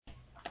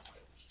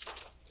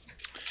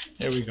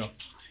There we go.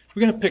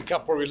 We're going to pick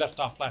up where we left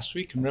off last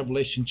week in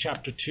Revelation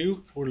chapter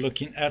 2. We're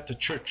looking at the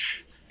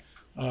church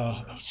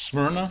of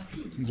Smyrna,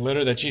 the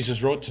letter that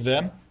Jesus wrote to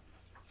them.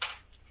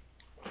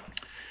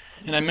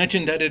 And I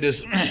mentioned that it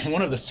is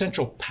one of the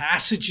central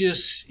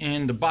passages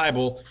in the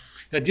Bible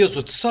that deals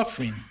with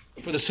suffering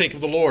for the sake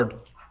of the Lord.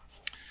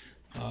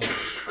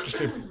 Just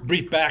a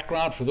brief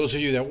background for those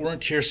of you that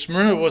weren't here.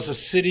 Smyrna was a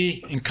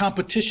city in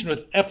competition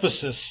with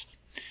Ephesus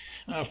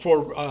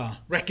for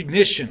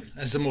recognition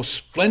as the most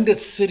splendid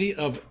city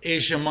of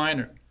Asia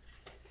Minor.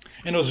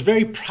 And it was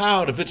very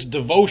proud of its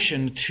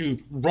devotion to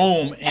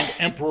Rome and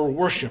emperor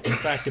worship. In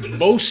fact, it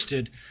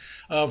boasted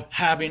of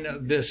having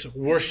this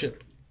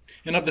worship.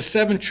 And of the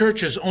 7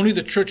 churches, only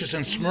the churches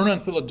in Smyrna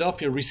and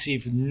Philadelphia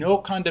received no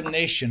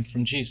condemnation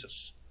from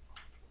Jesus.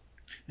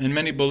 And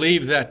many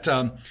believe that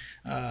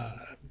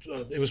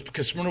it was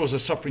because Smyrna was a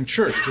suffering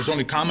church. There's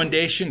only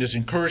commendation, there's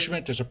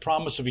encouragement, there's a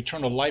promise of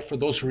eternal life for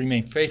those who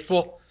remain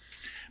faithful.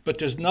 But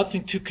there's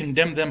nothing to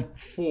condemn them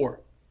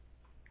for.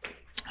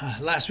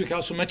 Last week I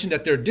also mentioned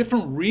that there are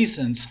different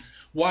reasons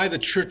why the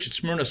church at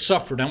Smyrna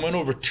suffered. I went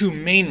over 2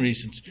 main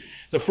reasons.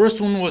 The first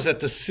one was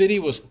that the city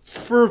was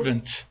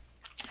fervent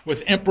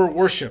with emperor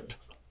worship.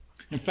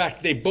 In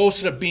fact, they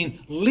boasted of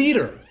being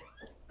leader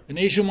in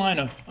Asia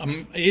Minor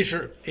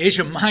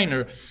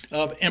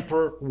of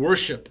emperor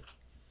worship.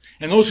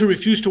 And those who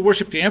refused to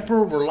worship the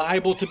emperor were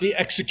liable to be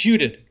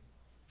executed.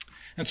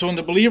 And so when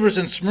the believers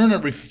in Smyrna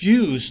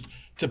refused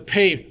to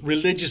pay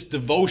religious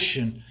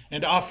devotion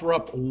and offer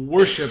up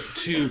worship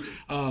to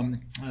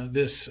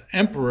this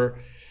emperor,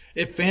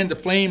 it fanned the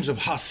flames of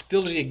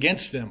hostility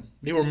against them.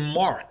 They were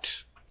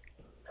marked.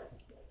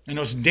 And it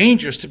was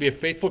dangerous to be a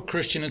faithful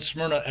Christian in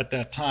Smyrna at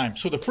that time.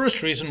 So the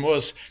first reason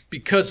was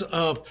because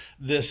of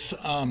this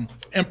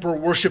emperor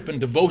worship and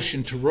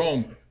devotion to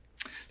Rome.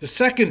 The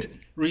second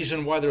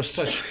reason why there was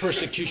such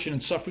persecution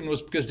and suffering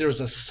was because there was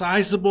a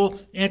sizable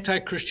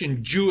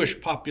anti-Christian Jewish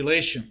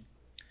population.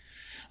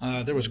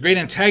 There was great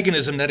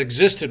antagonism that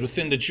existed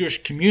within the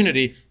Jewish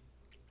community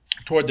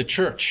toward the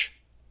church.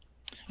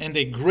 And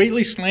they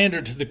greatly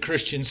slandered the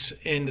Christians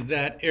in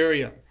that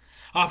area.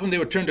 Often they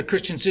would turn the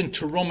Christians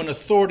into Roman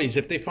authorities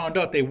if they found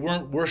out they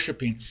weren't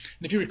worshiping.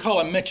 And if you recall,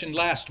 I mentioned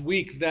last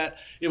week that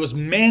it was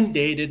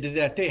mandated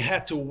that they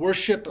had to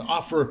worship,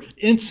 offer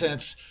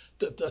incense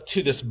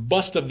to this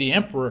bust of the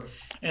emperor,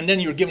 and then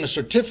you were given a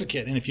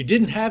certificate. And if you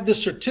didn't have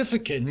this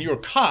certificate and you were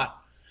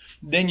caught,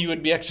 then you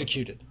would be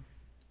executed.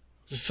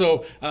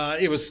 So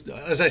it was,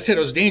 as I said,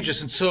 it was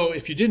dangerous. And so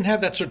if you didn't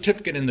have that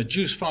certificate and the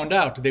Jews found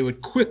out, they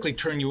would quickly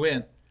turn you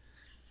in.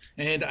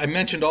 And I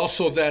mentioned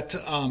also that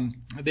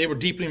they were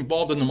deeply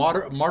involved in the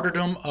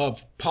martyrdom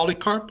of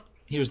Polycarp.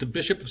 He was the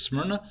bishop of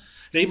Smyrna.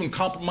 They even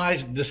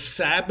compromised the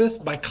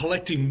Sabbath by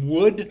collecting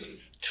wood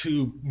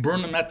to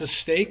burn them at the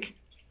stake.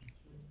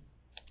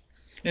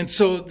 And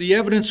so the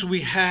evidence we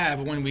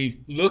have when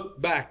we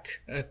look back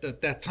at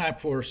that time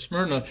for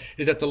Smyrna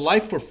is that the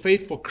life for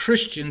faithful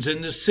Christians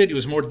in this city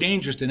was more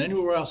dangerous than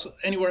anywhere else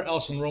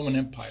in the Roman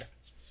Empire.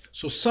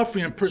 So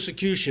suffering and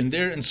persecution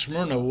there in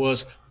Smyrna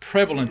was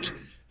prevalent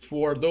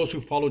for those who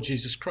followed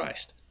Jesus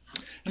Christ.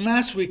 And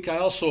last week I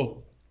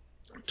also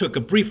took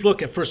a brief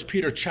look at 1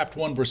 Peter chapter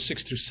 1, verse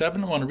 6 through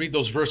 7. I want to read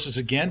those verses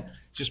again,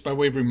 just by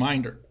way of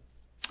reminder.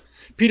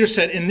 Peter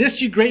said, "In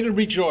this you greatly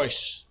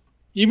rejoice,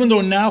 even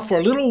though now for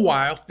a little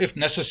while, if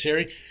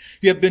necessary,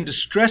 you have been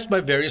distressed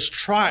by various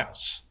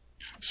trials,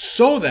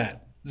 so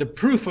that the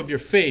proof of your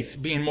faith,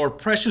 being more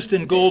precious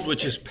than gold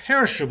which is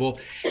perishable,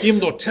 even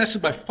though tested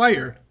by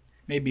fire,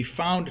 may be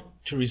found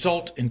to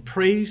result in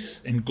praise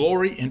and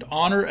glory and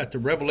honor at the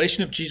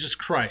revelation of Jesus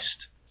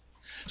Christ."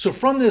 So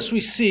from this we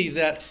see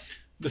that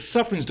the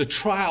sufferings, the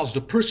trials,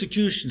 the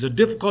persecutions, the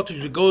difficulties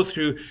we go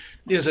through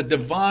is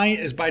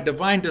by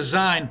divine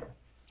design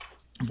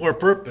for a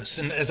purpose.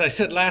 And as I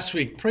said last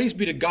week, praise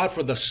be to God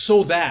for the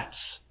so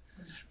that's.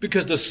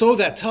 Because the so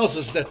that tells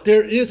us that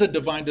there is a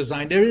divine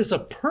design. There is a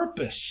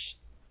purpose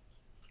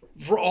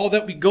for all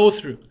that we go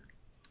through.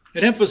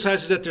 It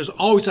emphasizes that there's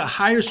always a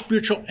higher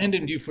spiritual end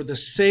in view for the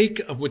sake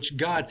of which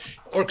God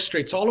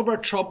orchestrates all of our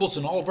troubles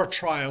and all of our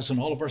trials and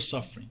all of our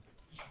suffering.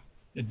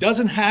 It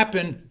doesn't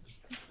happen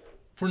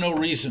for no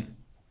reason,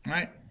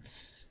 right?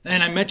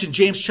 And I mentioned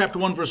James chapter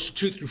 1, verse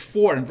 2 through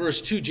 4. In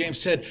verse 2, James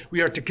said we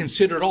are to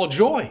consider it all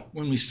joy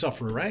when we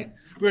suffer, right?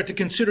 We are to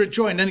consider it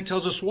joy. And then he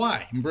tells us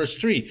why. In verse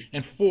 3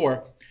 and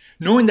 4,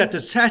 knowing that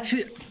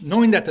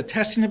the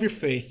testing of your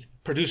faith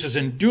produces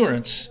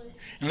endurance,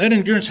 and let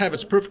endurance have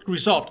its perfect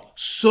result,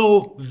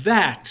 so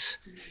that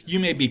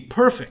you may be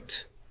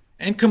perfect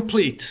and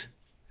complete,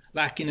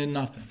 lacking in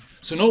nothing.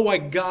 So know why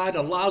God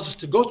allows us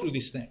to go through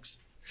these things,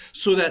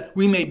 so that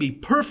we may be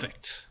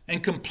perfect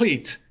and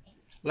complete,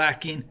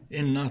 lacking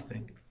in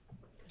nothing.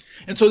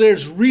 And so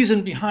there's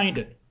reason behind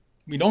it.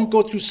 We don't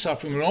go through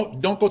suffering. We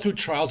don't go through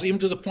trials, even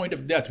to the point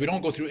of death. We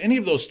don't go through any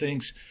of those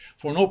things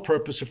for no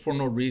purpose or for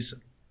no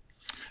reason.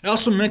 I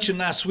also mentioned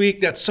last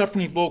week that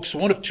suffering evokes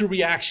one of 2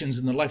 reactions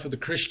in the life of the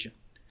Christian.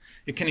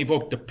 It can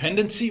evoke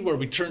dependency, where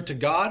we turn to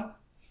God,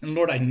 and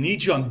Lord, I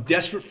need you. I'm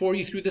desperate for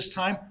you through this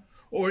time.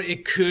 or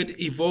it could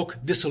evoke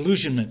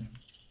disillusionment,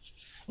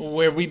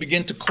 where we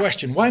begin to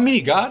question, why me,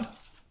 God?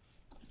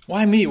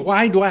 Why me?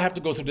 Why do I have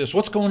to go through this?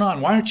 What's going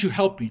on? Why aren't you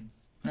helping?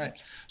 Right?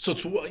 So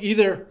it's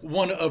either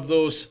one of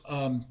those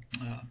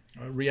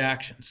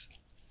reactions.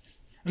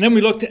 And then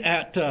we looked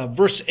at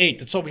verse 8.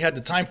 That's all we had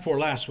the time for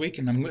last week.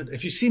 And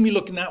if you see me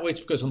looking that way, it's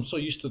because I'm so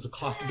used to the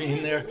clock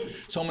being there.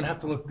 So I'm going to have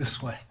to look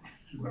this way.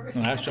 Well,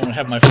 actually, I'm going to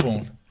have my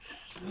phone.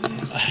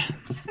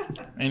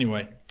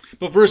 Anyway.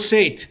 But verse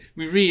 8,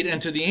 we read,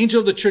 "And to the angel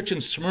of the church in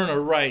Smyrna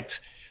write,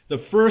 the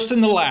first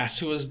and the last,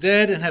 who is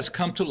dead and has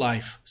come to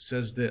life,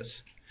 says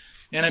this."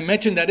 And I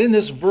mentioned that in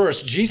this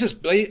verse, Jesus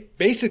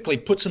basically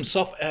puts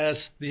himself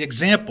as the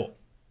example.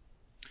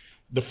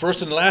 The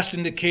first and the last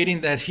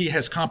indicating that he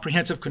has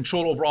comprehensive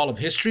control over all of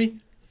history.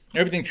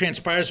 Everything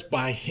transpires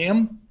by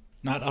him,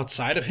 not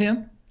outside of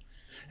him.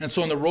 And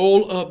so in the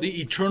role of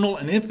the eternal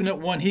and infinite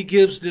one, he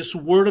gives this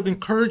word of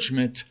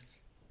encouragement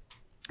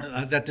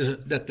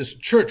that this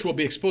church will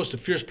be exposed to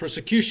fierce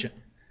persecution.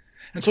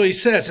 And so he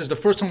says, as the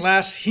first and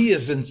last, he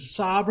is in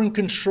sovereign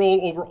control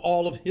over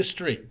all of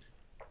history.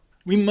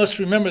 We must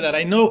remember that.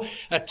 I know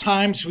at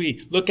times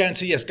we look at it and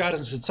say, yes, God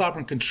is in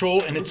sovereign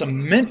control, and it's a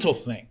mental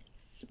thing.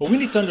 But we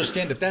need to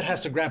understand that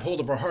has to grab hold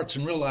of our hearts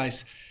and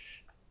realize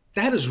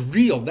that is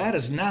real, that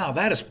is now,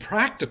 that is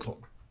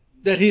practical,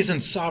 that he's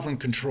in sovereign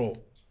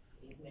control.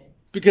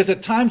 Because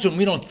at times when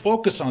we don't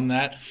focus on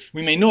that,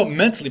 we may know it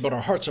mentally, but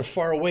our hearts are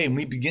far away and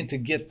we begin to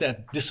get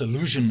that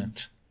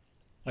disillusionment.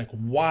 Like,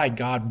 why,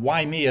 God?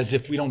 Why me? As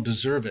if we don't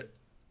deserve it.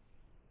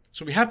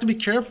 So we have to be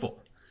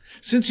careful.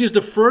 Since he is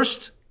the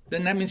first,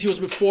 then that means he was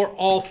before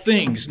all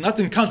things.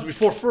 Nothing comes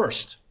before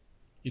first.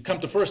 You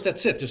come to first,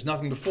 that's it. There's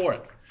nothing before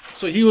it.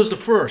 So he was the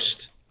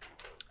first.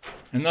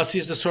 And thus he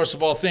is the source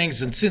of all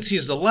things. And since he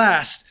is the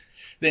last,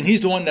 then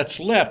he's the one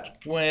that's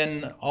left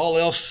when all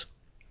else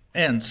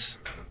ends.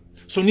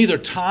 So neither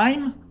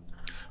time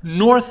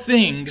nor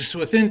things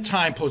within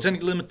time pose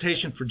any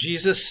limitation for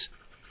Jesus.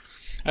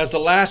 As the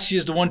last, he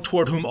is the one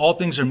toward whom all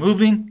things are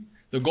moving,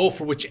 the goal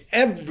for which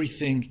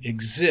everything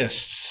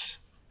exists,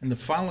 and the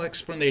final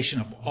explanation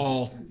of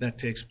all that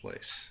takes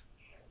place.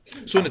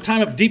 So in the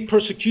time of deep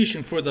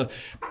persecution for the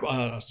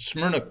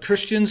Smyrna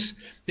Christians,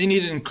 they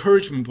needed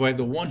encouragement by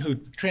the one who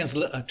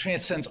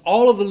transcends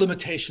all of the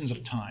limitations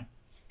of time.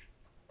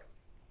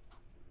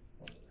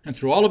 And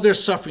through all of their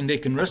suffering, they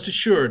can rest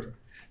assured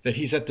that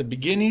he's at the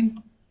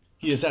beginning,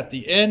 he is at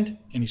the end,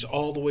 and he's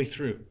all the way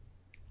through.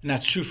 And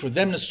that's true for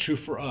them, that's true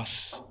for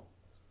us.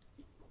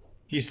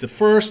 He's the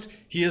first,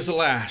 he is the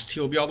last. He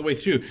will be all the way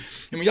through.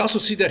 And we also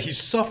see that he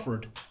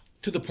suffered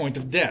to the point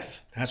of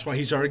death. That's why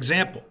he's our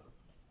example.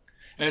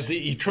 As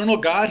the eternal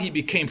God, he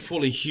became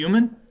fully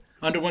human,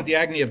 underwent the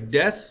agony of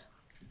death,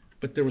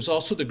 but there was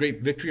also the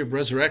great victory of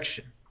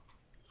resurrection.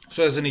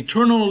 So as an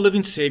eternal and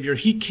living Savior,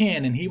 he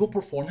can and he will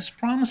perform his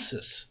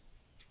promises.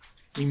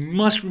 We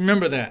must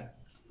remember that.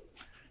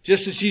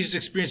 Just as Jesus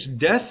experienced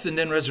death and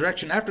then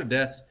resurrection after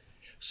death,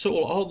 so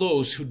will all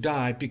those who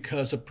die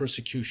because of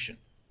persecution.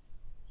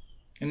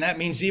 And that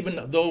means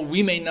even though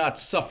we may not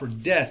suffer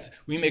death,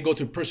 we may go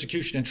through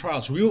persecution and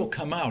trials, we will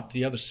come out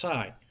the other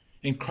side.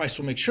 And Christ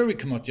will make sure we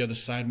come out the other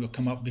side and we'll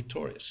come out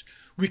victorious.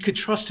 We could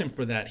trust him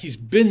for that. He's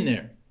been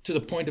there to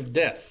the point of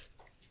death.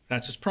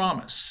 That's his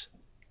promise.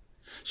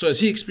 So as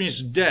he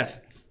experienced death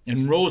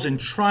and rose in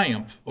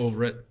triumph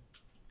over it,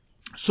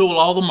 so will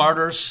all the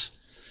martyrs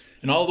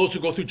and all those who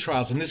go through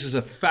trials. And this is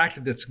a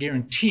fact that's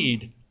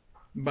guaranteed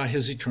by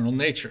his eternal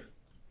nature.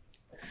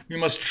 We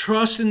must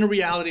trust in the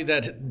reality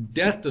that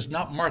death does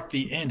not mark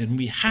the end. And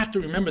we have to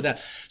remember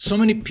that. So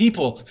many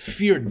people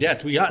fear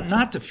death. We ought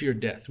not to fear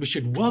death. We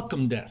should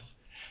welcome death.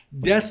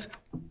 Death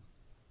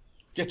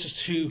gets us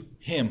to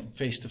him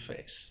face to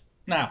face.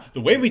 Now,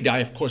 the way we die,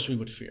 of course, we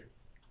would fear.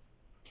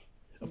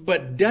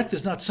 But death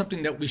is not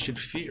something that we should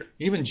fear.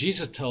 Even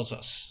Jesus tells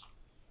us,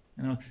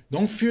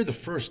 don't fear the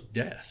first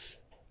death.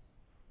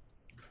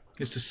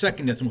 It's the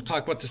second death, and we'll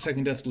talk about the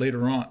second death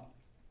later on.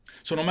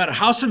 So no matter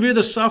how severe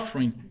the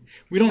suffering,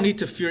 we don't need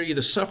to fear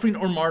either suffering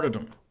or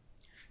martyrdom.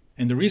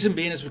 And the reason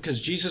being is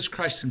because Jesus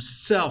Christ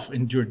himself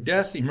endured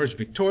death, emerged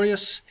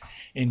victorious,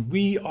 and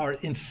we are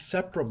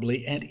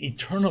inseparably and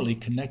eternally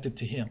connected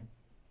to him.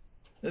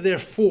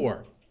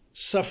 Therefore,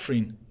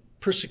 suffering,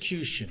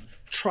 persecution,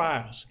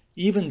 trials,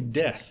 even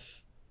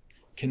death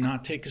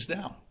cannot take us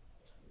down.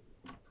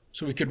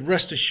 So we could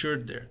rest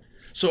assured there.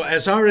 So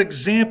as our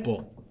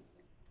example,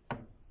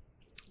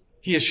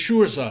 he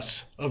assures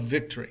us of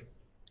victory.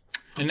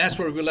 And that's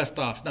where we left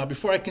off. Now,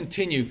 before I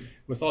continue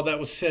with all that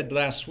was said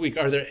last week,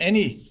 are there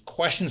any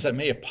questions that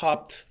may have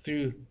popped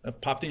in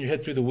your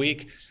head through the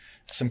week?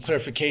 Some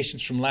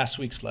clarifications from last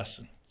week's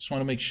lesson. Just want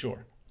to make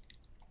sure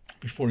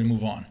before we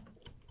move on.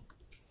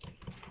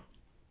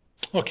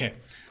 Okay,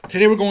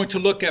 today we're going to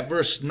look at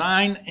verse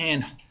 9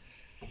 and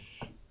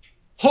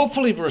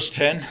hopefully verse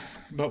 10,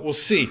 but we'll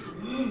see.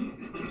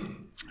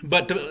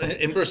 But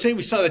in verse 8,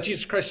 we saw that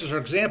Jesus Christ is our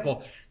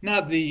example.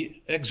 Now,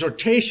 the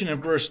exhortation in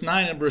verse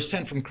 9 and verse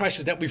 10 from Christ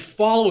is that we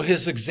follow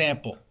his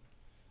example.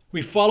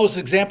 We follow his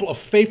example of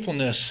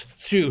faithfulness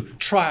through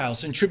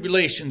trials and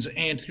tribulations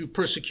and through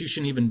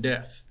persecution, even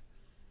death.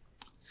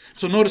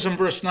 So notice in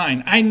verse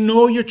 9, I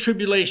know your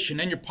tribulation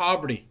and your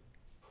poverty,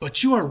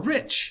 but you are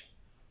rich.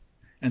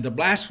 And the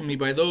blasphemy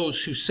by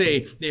those who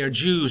say they are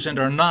Jews and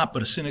are not,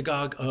 but a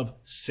synagogue of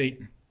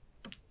Satan.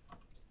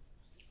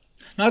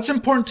 Now it's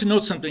important to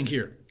note something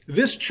here.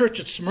 This church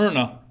at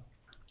Smyrna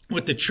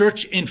with the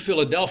church in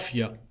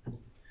Philadelphia,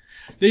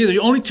 they are the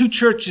only two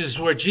churches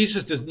where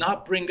Jesus does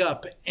not bring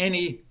up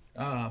any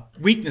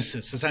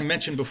weaknesses, as I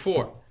mentioned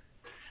before.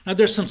 Now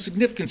there's some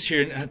significance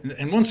here,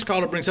 and one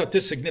scholar brings out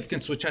this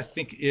significance, which I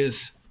think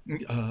is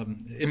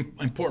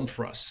important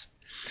for us.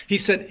 He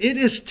said, it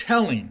is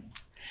telling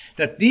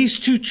that these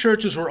two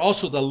churches were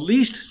also the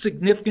least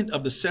significant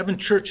of the 7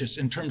 churches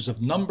in terms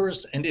of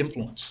numbers and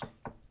influence.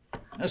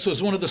 This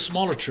was one of the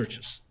smaller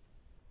churches.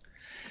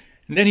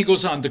 And then he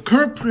goes on, the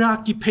current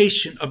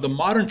preoccupation of the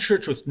modern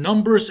church with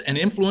numbers and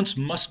influence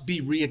must be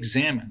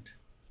re-examined.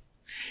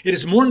 It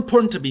is more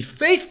important to be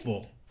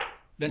faithful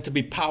than to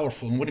be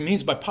powerful. And what he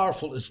means by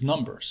powerful is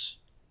numbers.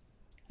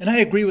 And I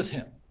agree with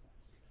him.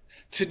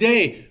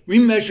 Today, we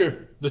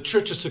measure the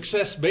church's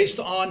success based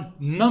on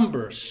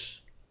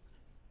numbers.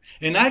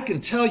 And I can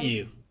tell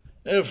you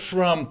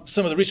from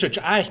some of the research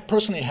I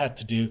personally had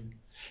to do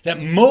that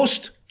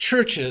most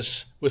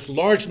churches with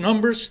large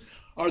numbers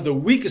are the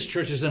weakest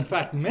churches. In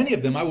fact, many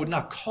of them, I would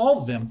not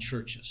call them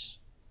churches.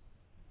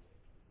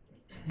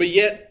 But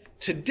yet,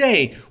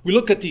 today, we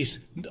look at these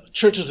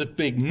churches with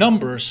big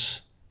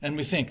numbers and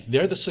we think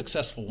they're the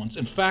successful ones.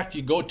 In fact,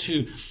 you go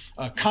to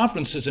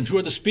conferences and who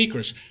are the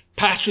speakers?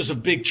 Pastors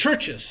of big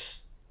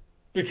churches,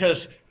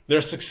 because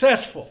they're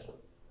successful.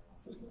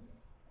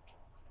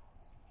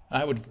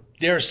 I would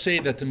dare say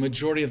that the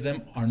majority of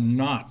them are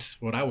not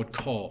what I would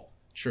call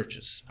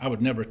churches. I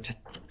would never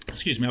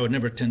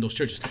attend those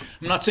churches.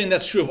 I'm not saying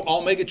that's true of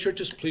all mega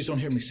churches. Please don't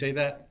hear me say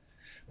that.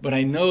 But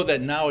I know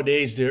that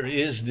nowadays there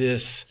is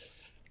this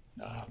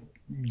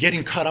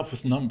getting caught up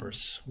with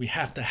numbers. We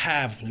have to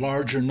have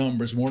larger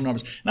numbers, more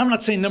numbers. And I'm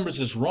not saying numbers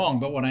is wrong,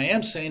 but what I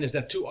am saying is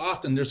that too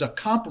often there's a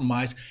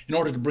compromise in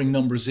order to bring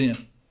numbers in.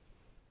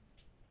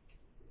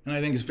 And I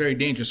think it's very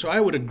dangerous. So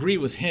I would agree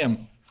with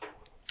him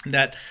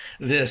that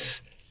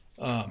this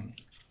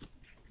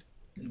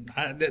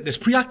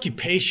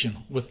preoccupation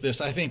with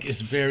this, I think,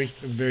 is very,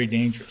 very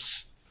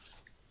dangerous.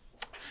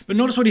 But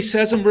notice what he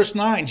says in verse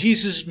 9.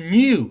 Jesus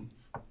knew.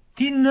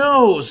 He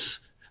knows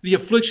the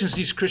afflictions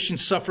these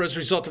Christians suffer as a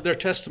result of their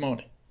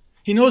testimony.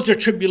 He knows their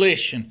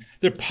tribulation,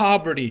 their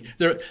poverty,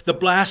 the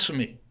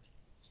blasphemy.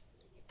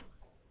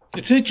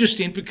 It's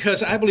interesting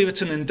because I believe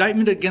it's an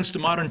indictment against the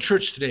modern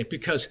church today,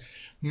 because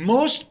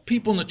most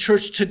people in the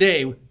church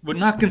today would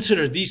not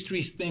consider these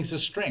 3 things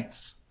as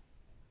strengths.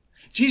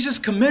 Jesus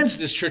commends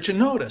this church, and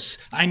notice,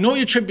 I know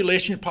your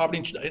tribulation, your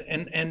poverty,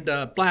 and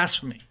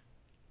blasphemy.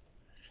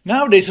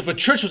 Nowadays, if a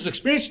church was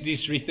experiencing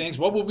these 3 things,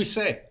 what would we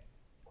say?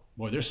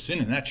 Boy, there's sin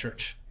in that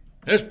church.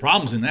 There's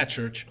problems in that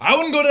church. I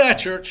wouldn't go to that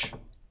church.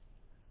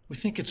 We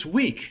think it's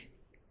weak.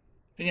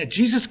 And yet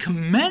Jesus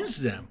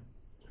commends them.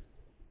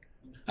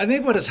 I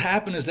think what has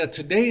happened is that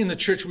today in the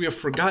church we have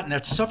forgotten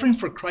that suffering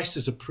for Christ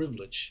is a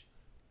privilege.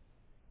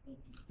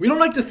 We don't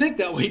like to think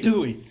that way,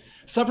 do we?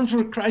 Suffering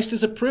for Christ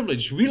is a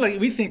privilege.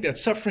 We think that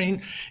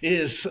suffering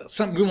is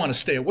something we want to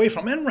stay away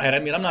from. And right,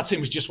 I'm not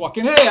saying we just walk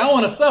in, hey, I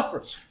want to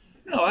suffer.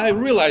 No, I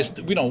realize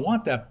that we don't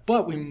want that,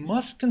 but we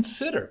must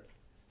consider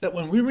that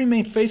when we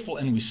remain faithful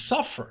and we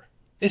suffer,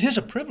 it is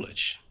a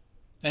privilege.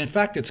 And in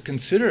fact, it's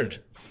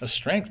considered a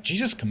strength.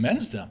 Jesus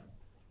commends them.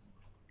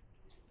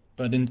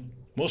 But in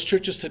most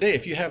churches today,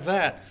 if you have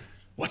that,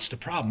 what's the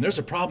problem? There's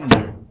a problem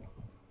there.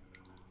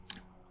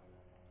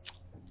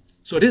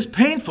 So it is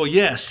painful,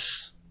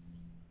 yes.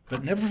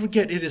 But never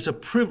forget, it is a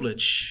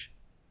privilege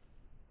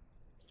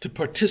to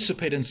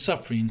participate in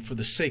suffering for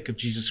the sake of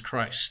Jesus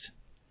Christ.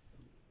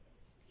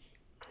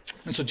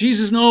 And so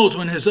Jesus knows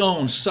when his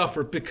own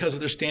suffer because of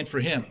their stand for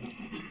him.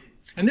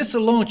 And this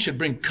alone should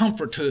bring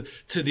comfort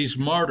to these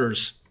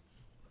martyrs.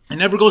 It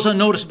never goes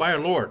unnoticed by our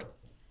Lord.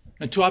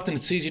 And too often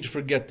it's easy to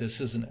forget this,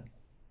 isn't it?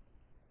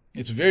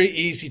 It's very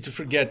easy to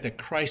forget that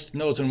Christ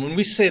knows. And when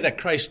we say that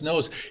Christ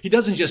knows, he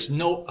doesn't just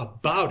know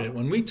about it.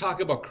 When we talk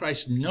about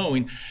Christ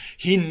knowing,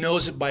 he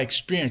knows it by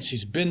experience.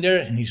 He's been there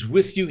and he's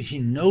with you. He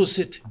knows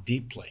it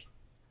deeply.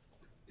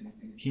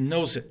 He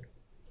knows it.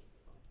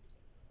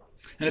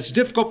 And it's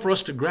difficult for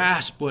us to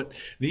grasp what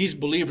these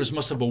believers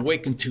must have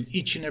awakened to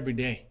each and every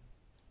day.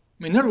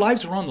 I mean, their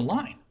lives are on the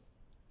line.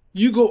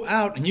 You go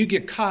out and you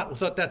get caught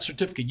without that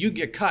certificate. You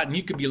get caught and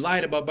you could be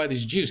lied about by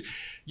these Jews.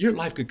 Your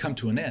life could come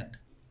to an end.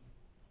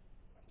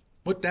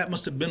 What that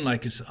must have been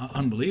like is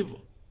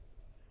unbelievable.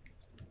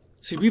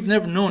 See, we've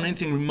never known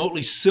anything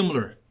remotely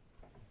similar,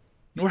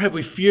 nor have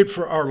we feared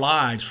for our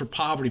lives, for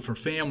poverty, for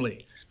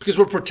family, because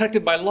we're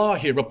protected by law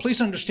here. But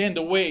please understand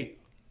the way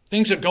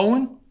things are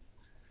going.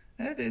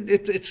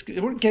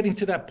 We're getting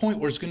to that point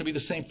where it's going to be the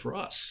same for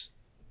us.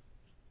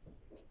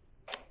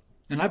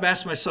 And I've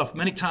asked myself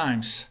many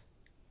times,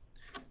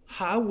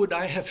 how would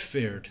I have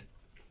fared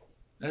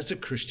as a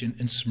Christian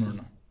in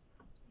Smyrna?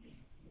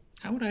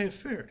 how would I have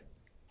fared?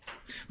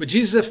 Would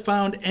Jesus have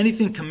found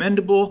anything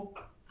commendable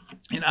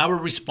in our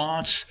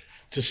response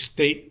to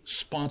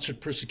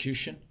state-sponsored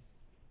persecution?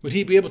 Would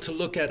he be able to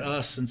look at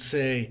us and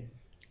say,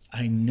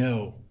 I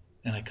know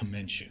and I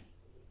commend you?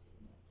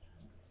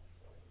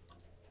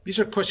 These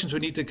are questions we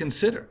need to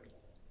consider.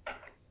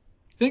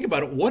 Think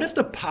about it. What if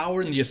the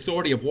power and the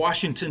authority of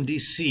Washington,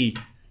 D.C.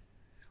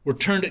 were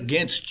turned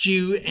against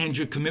you and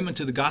your commitment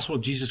to the gospel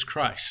of Jesus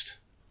Christ?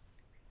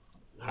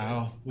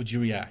 How would you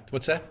react?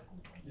 What's that?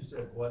 You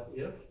said, what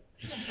if?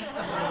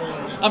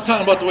 I'm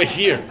talking about the way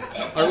here.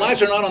 Our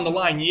lives are not on the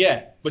line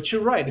yet, but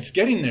you're right. It's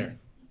getting there.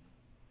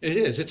 It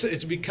is.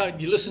 It's because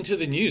you listen to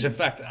the news. In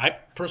fact, I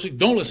personally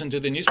don't listen to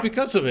the news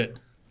because of it.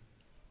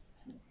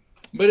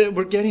 But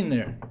we're getting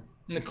there.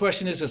 And the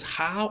question is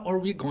how are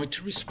we going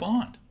to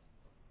respond?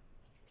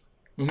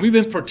 When we've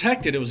been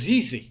protected, it was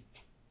easy.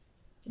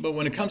 But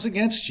when it comes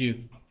against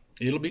you,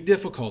 it'll be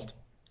difficult.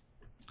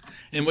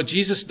 And what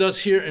Jesus does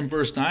here in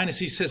verse 9 is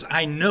he says,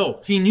 I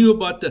know. He knew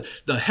about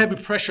the heavy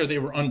pressure they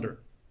were under.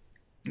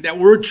 That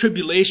word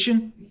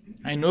tribulation,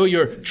 I know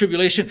your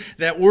tribulation,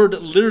 that word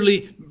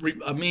literally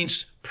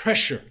means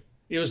pressure.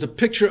 It was the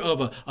picture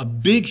of a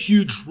big,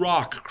 huge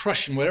rock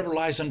crushing whatever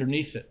lies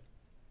underneath it.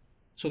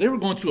 So they were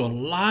going through a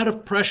lot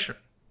of pressure.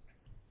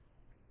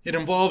 It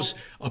involves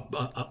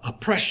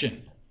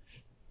oppression,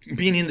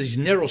 being in these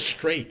narrow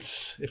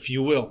straits, if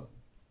you will.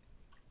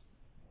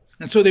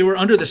 And so they were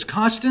under this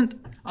constant,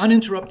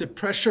 uninterrupted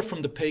pressure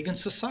from the pagan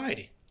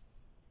society.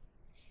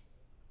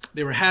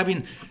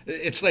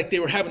 It's like they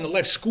were having the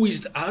life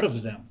squeezed out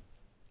of them,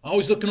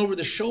 always looking over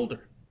their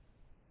shoulder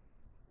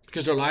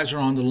because their lives are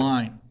on the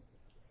line.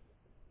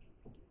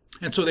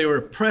 And so they were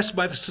oppressed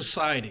by the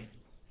society.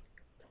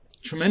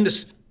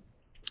 Tremendous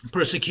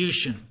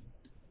persecution.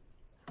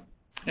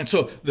 And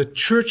so the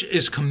church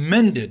is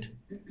commended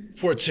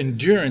for its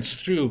endurance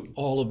through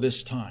all of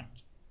this time.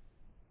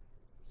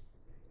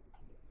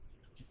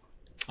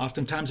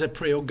 Oftentimes I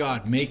pray, oh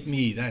God, make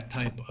me that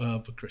type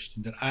of a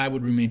Christian, that I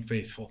would remain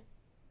faithful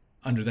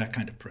under that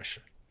kind of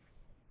pressure.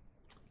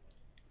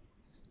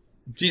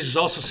 Jesus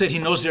also said he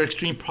knows their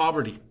extreme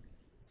poverty.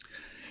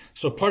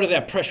 So part of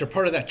that pressure,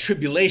 part of that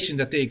tribulation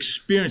that they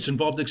experienced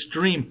involved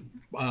extreme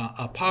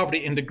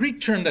poverty. And the Greek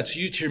term that's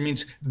used here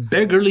means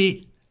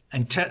beggarly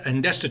and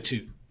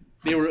destitute.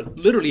 They were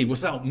literally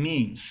without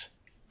means.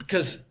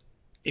 Because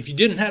if you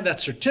didn't have that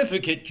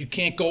certificate, you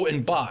can't go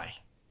and buy.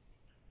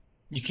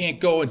 You can't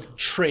go and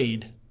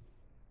trade.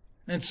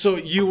 And so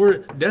you were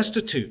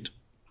destitute.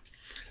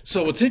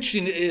 So what's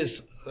interesting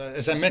is,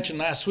 as I mentioned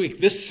last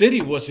week, this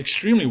city was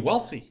extremely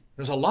wealthy.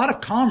 There's a lot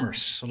of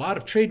commerce, a lot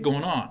of trade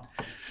going on.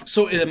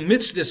 So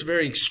amidst this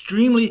very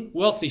extremely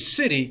wealthy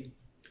city,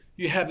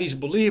 you have these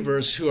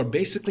believers who are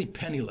basically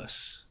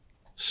penniless,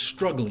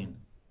 struggling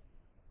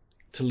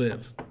to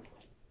live.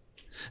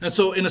 And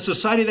so in a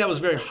society that was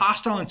very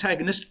hostile,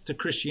 antagonistic to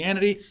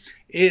Christianity,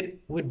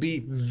 it would be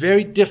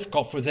very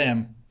difficult for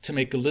them to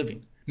make a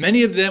living.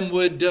 Many of them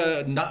would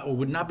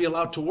not be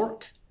allowed to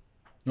work.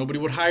 Nobody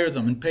would hire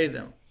them and pay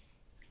them.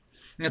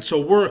 And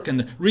so work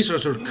and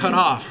resources were cut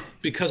off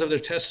because of their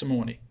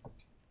testimony.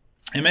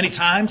 And many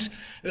times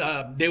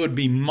they would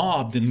be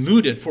mobbed and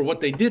looted for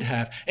what they did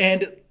have.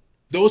 And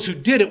those who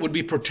did it would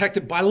be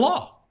protected by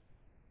law.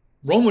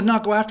 Rome would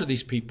not go after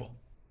these people.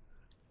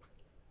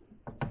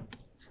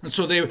 And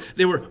so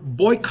they were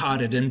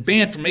boycotted and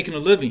banned from making a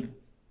living.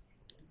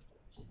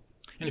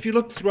 And if you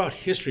look throughout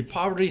history,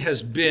 poverty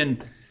has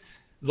been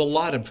the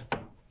lot of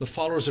the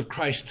followers of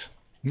Christ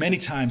many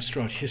times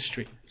throughout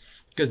history.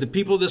 Because the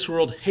people of this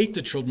world hate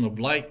the children of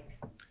light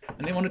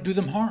and they want to do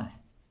them harm.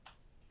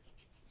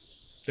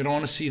 They don't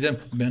want to see them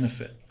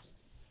benefit.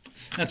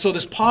 And so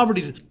this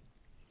poverty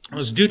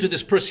was due to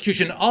this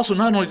persecution. Also,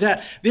 not only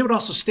that, they would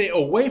also stay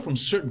away from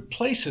certain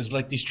places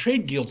like these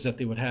trade guilds that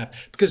they would have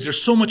because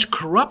there's so much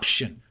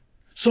corruption,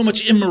 so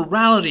much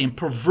immorality and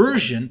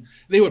perversion,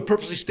 they would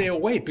purposely stay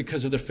away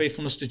because of their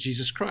faithfulness to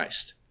Jesus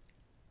Christ.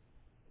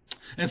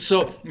 And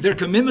so their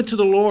commitment to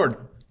the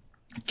Lord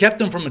kept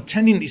them from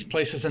attending these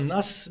places, and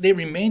thus they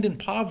remained in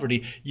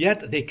poverty,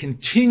 yet they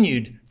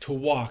continued to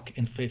walk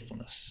in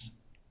faithfulness.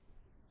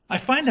 I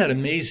find that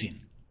amazing.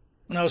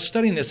 When I was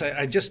studying this,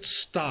 I just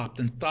stopped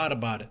and thought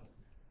about it.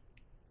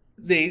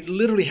 They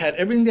literally had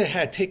everything they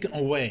had taken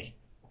away.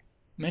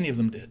 Many of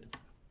them did.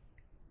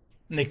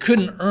 And they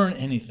couldn't earn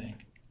anything.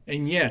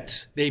 And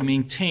yet they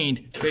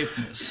maintained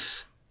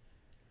faithfulness.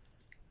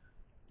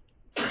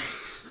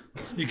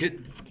 You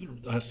could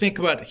think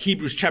about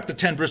Hebrews chapter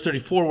 10, verse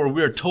 34, where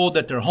we are told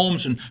that their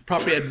homes and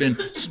property had been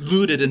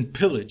looted and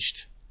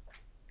pillaged.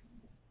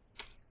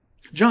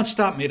 John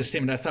Stott made a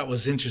statement I thought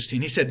was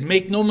interesting. He said,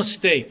 "Make no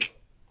mistake,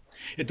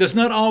 it does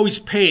not always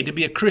pay to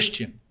be a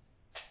Christian,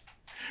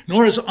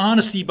 nor is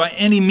honesty by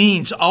any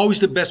means always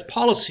the best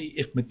policy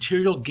if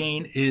material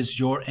gain is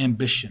your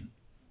ambition."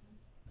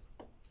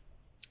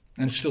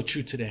 And it's still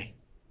true today.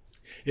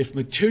 If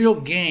material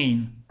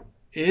gain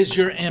is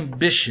your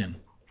ambition,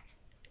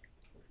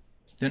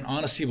 then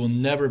honesty will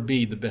never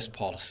be the best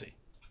policy.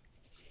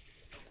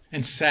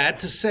 And sad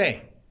to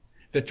say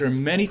that there are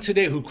many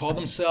today who call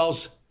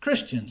themselves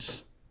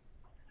Christians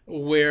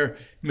where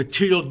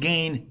material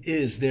gain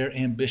is their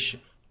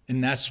ambition.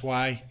 And that's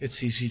why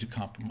it's easy to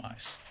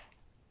compromise.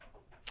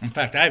 In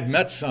fact, I've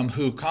met some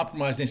who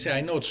compromise and they say,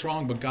 I know it's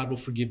wrong, but God will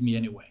forgive me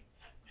anyway.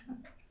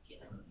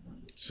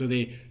 So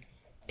they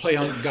play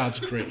on God's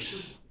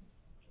grace.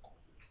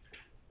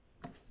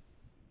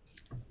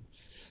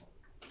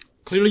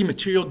 Clearly,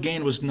 material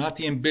gain was not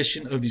the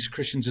ambition of these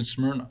Christians in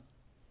Smyrna.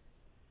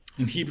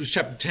 In Hebrews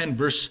chapter 10,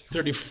 verse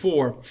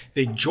 34,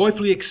 they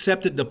joyfully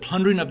accepted the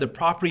plundering of the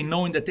property,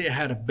 knowing that they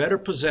had a better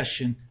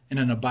possession and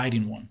an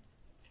abiding one.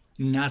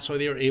 And that's why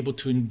they were able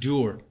to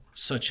endure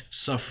such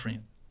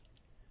suffering.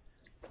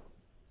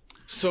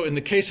 So in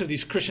the case of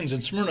these Christians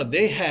in Smyrna,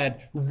 they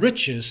had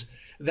riches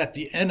that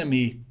the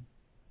enemy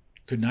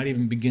could not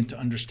even begin to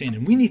understand.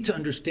 And we need to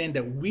understand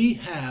that we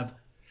have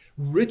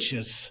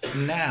riches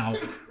now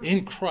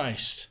in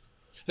Christ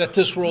that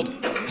this world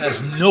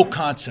has no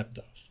concept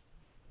of.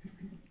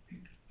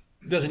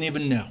 Doesn't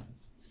even know.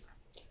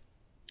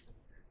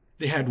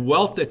 They had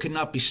wealth that could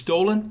not be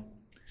stolen.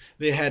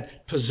 They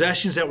had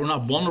possessions that were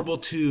not vulnerable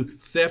to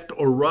theft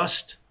or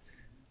rust.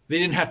 They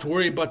didn't have to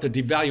worry about the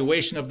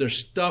devaluation of their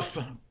stuff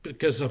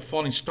because of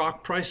falling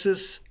stock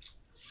prices.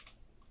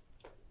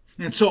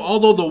 And so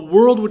although the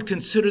world would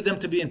consider them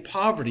to be in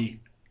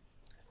poverty,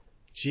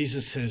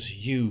 Jesus says,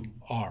 you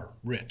are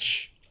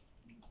rich.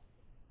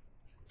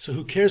 So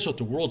who cares what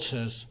the world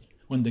says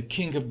when the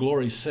King of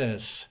Glory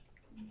says,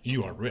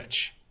 you are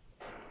rich?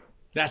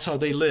 That's how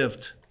they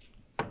lived.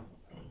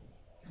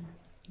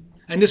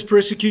 And this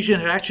persecution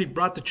had actually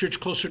brought the church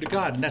closer to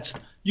God. And that's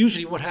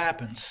usually what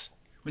happens.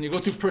 When you go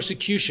through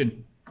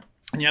persecution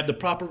and you have the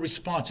proper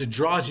response, it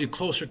draws you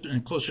closer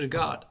and closer to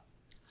God.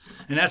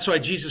 And that's why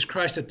Jesus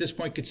Christ at this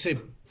point could say,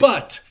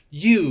 but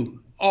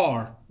you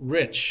are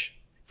rich.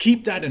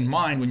 Keep that in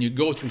mind when you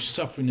go through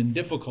suffering and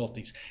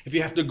difficulties. If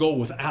you have to go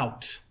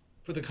without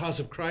for the cause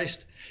of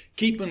Christ,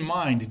 keep in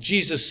mind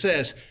Jesus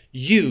says,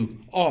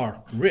 you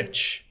are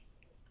rich.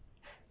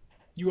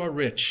 You are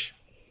rich.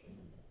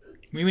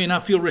 We may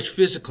not feel rich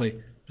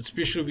physically, but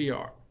spiritually we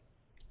are.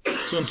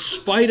 So in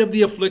spite of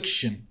the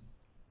affliction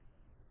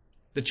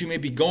that you may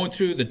be going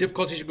through, the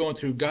difficulties you're going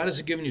through, God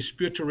has given you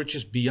spiritual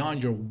riches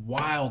beyond your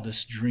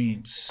wildest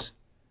dreams.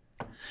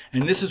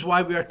 And this is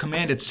why we are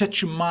commanded,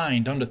 set your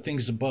mind on the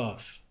things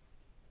above.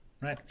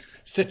 Right?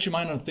 Set your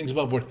mind on the things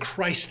above where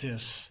Christ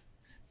is.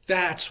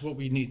 That's what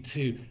we need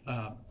to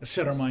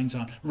set our minds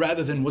on,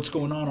 rather than what's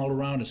going on all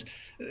around us.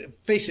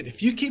 Face it,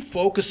 if you keep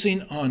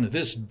focusing on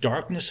this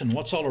darkness and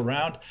what's all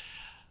around,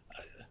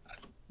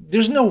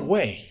 there's no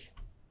way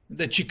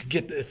that you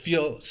could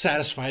feel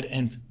satisfied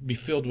and be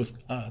filled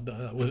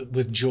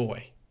with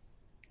joy.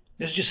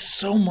 There's just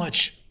so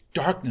much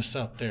darkness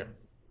out there.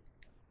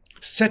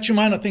 Set your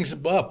mind on things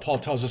above, Paul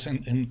tells us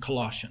in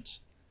Colossians,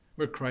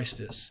 where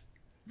Christ is.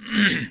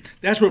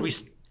 That's where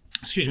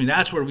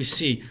we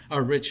see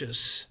our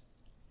riches.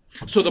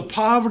 So the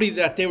poverty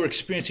that they were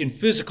experiencing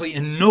physically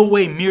in no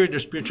way mirrored their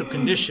spiritual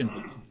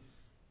condition.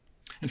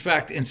 In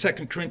fact, in 2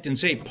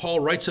 Corinthians 8, Paul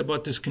writes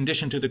about this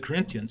condition to the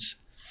Corinthians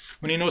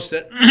when he notes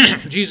that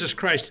Jesus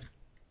Christ,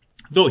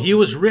 though he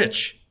was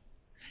rich,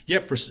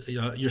 yet for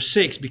your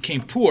sakes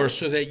became poor,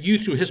 so that you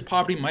through his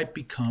poverty might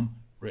become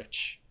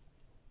rich.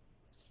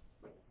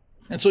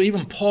 And so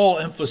even Paul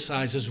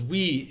emphasizes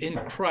we in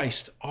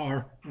Christ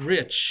are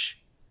rich.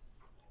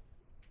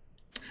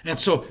 And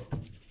so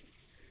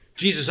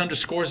Jesus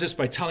underscores this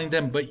by telling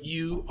them, but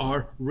you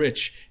are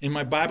rich. In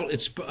my Bible,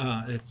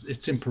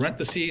 it's in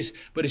parentheses,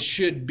 but it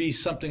should be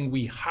something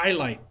we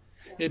highlight.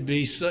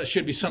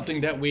 Should be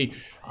something that we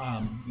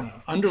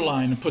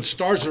underline and put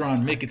stars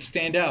around, make it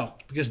stand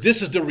out. Because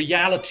this is the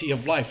reality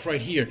of life right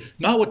here.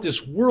 Not what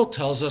this world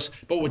tells us,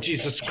 but what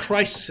Jesus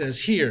Christ says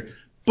here.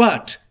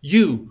 But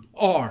you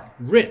are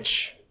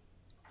rich.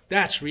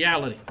 That's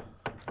reality.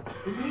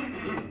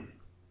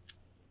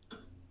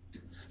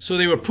 So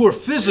they were poor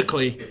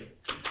physically,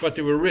 but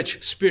they were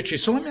rich spiritually.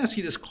 So let me ask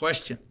you this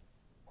question.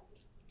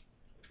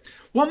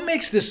 What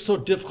makes this so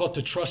difficult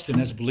to trust in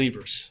as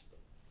believers?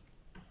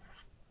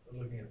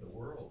 We're looking at the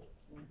world.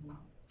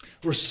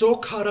 We're so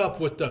caught up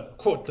with the,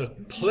 quote, the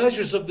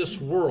pleasures of this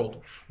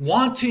world,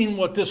 wanting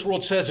what this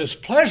world says is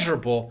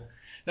pleasurable,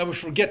 that we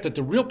forget that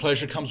the real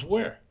pleasure comes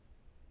where?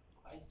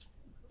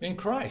 In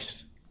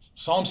Christ.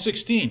 Psalm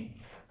 16,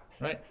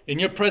 right? In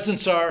your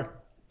presence are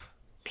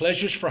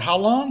pleasures for how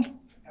long?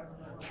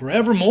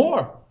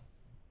 Forevermore.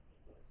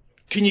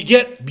 Can you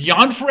get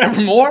beyond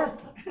forevermore?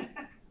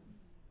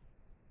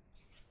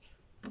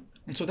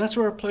 And so that's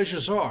where our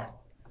pleasures are.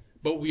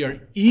 But we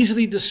are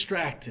easily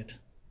distracted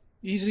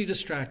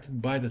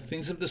by the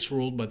things of this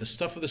world, by the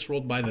stuff of this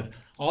world, by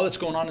all that's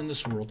going on in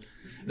this world,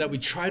 that we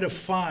try to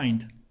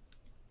find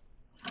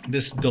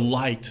this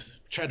delight,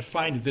 try to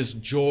find this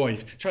joy,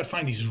 try to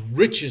find these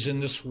riches in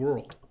this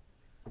world.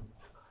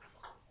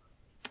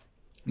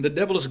 And the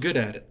devil is good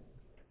at it.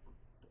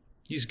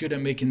 He's good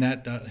at making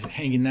that,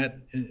 hanging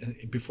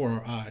that before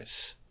our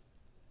eyes.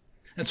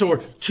 And so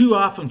we're too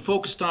often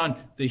focused on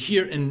the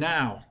here and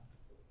now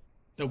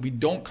that we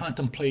don't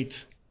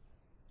contemplate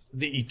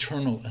the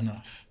eternal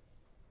enough.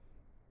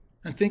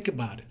 And think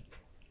about it.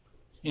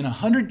 In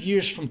 100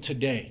 years from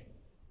today,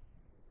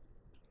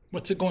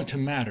 what's it going to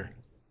matter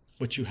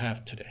what you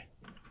have today?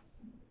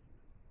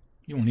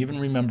 You won't even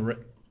remember it.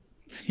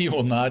 You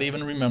will not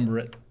even remember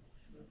it.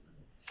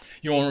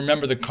 You won't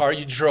remember the car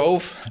you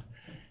drove.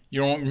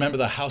 You won't remember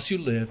the house you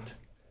lived,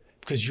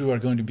 because you are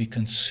going to be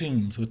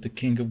consumed with the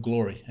King of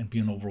Glory and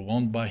being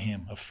overwhelmed by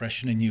Him,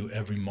 afresh and anew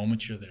every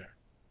moment you're there.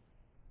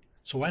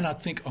 So why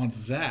not think on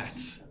that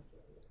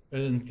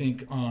rather than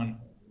think on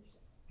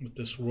what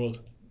this world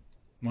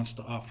wants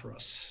to offer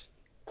us?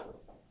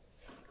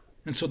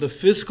 And so the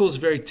physical is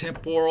very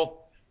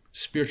temporal,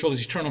 spiritual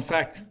is eternal. In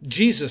fact,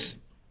 Jesus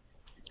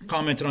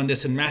commented on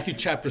this in Matthew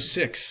chapter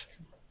 6.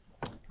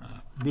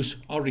 Bruce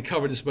already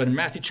covered this, but in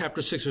Matthew chapter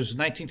 6, verses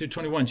 19 through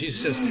 21,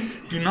 Jesus says,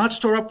 "Do not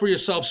store up for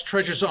yourselves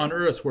treasures on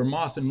earth where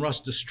moth and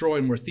rust destroy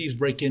and where thieves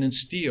break in and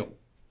steal.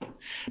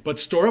 But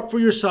store up for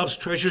yourselves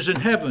treasures in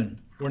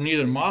heaven where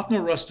neither moth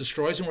nor rust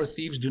destroys and where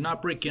thieves do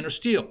not break in or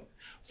steal.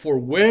 For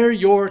where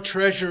your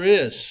treasure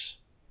is,"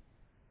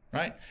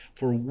 right?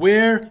 "For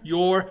where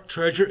your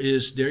treasure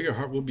is, there your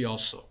heart will be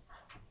also."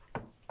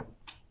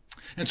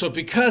 And so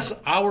because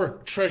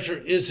our treasure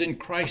is in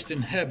Christ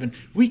in heaven,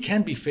 we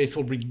can be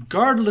faithful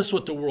regardless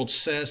what the world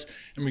says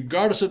and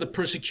regardless of the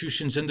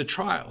persecutions and the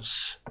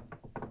trials.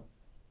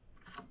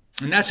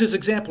 And that's His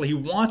example. He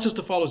wants us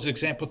to follow His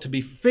example, to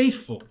be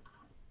faithful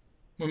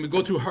when we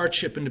go through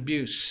hardship and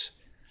abuse,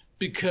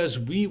 because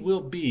we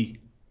will be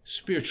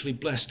spiritually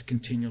blessed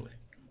continually.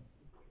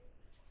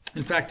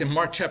 In fact, in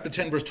Mark chapter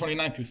 10, verse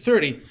 29 through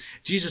 30,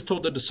 Jesus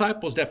told the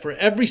disciples that for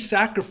every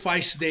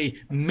sacrifice they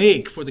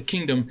make for the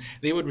kingdom,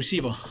 they would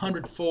receive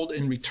 100-fold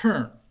in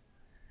return,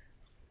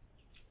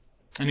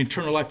 an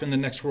eternal life in the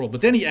next world.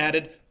 But then He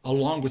added,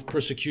 along with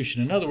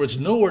persecution. In other words,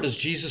 nowhere does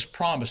Jesus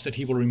promise that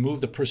He will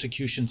remove the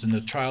persecutions and the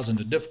trials and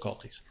the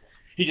difficulties.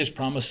 He just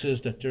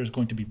promises that there's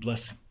going to be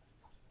blessing.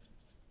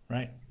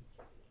 Right?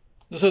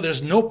 So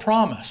there's no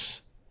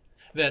promise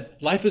that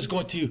life is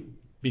going to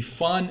be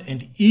fun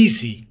and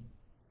easy,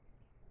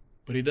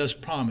 but He does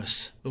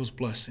promise those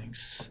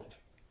blessings.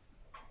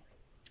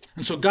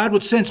 And so God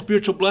would send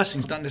spiritual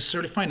blessings, not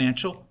necessarily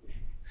financial,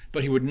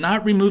 but He would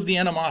not remove the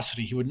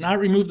animosity. He would not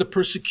remove the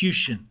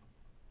persecution.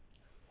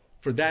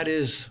 For that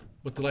is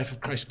what the life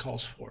of Christ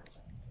calls for.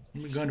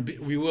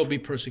 We will be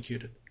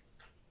persecuted.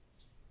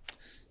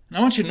 And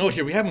I want you to note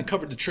here, we haven't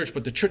covered the church,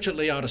 but the church at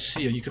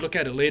Laodicea. You could look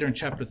at it later in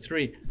chapter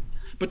 3.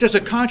 But there's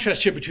a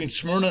contrast here between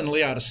Smyrna and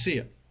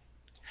Laodicea.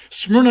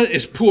 Smyrna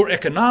is poor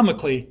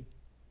economically,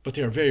 but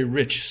they are very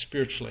rich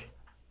spiritually.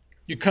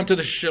 You come to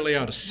the church at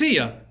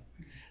Laodicea,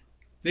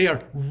 they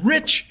are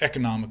rich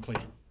economically,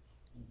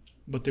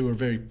 but they were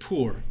very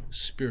poor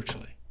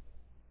spiritually.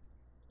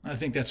 I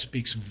think that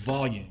speaks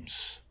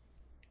volumes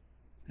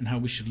in how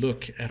we should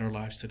look at our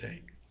lives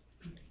today.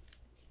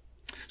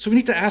 So we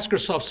need to ask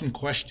ourselves some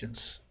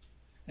questions.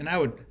 And I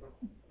would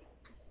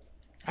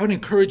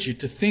encourage you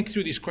to think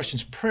through these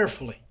questions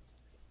prayerfully.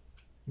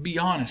 Be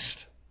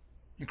honest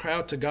and cry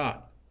out to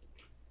God.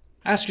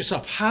 Ask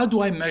yourself, how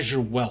do I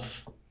measure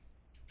wealth?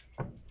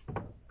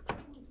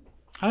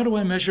 How do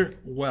I measure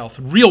wealth,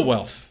 real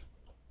wealth?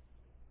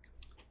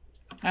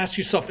 Ask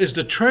yourself, is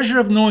the treasure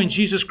of knowing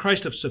Jesus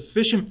Christ of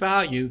sufficient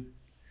value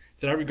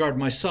that I regard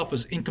myself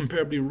as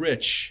incomparably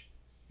rich,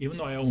 even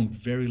though I own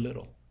very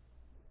little?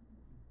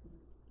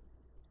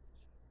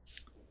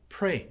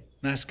 Pray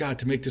and ask God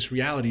to make this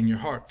reality in your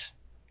heart.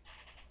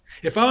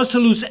 If I was to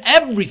lose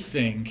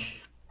everything,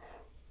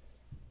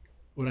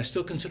 would I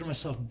still consider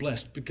myself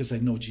blessed because I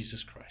know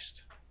Jesus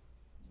Christ?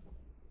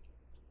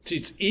 See,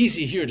 it's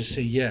easy here to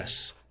say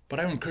yes, but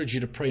I would encourage you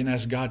to pray and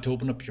ask God to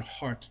open up your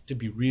heart to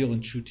be real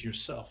and true to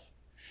yourself.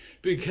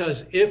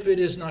 Because if it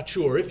is not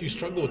true, or if you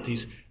struggle with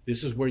these,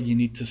 this is where you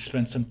need to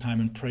spend some time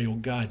and pray, oh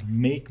God,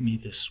 make me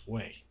this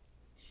way.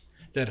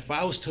 That if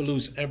I was to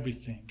lose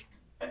everything,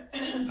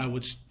 I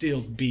would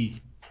still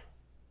be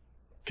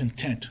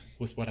content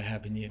with what I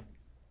have in you.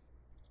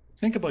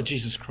 Think about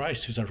Jesus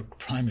Christ, who's our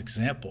prime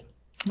example.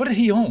 What did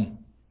He own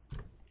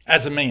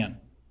as a man?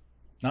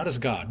 Not as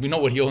God. We know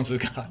what He owns as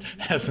God,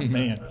 as a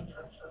man.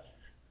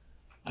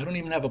 I don't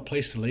even have a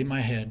place to lay my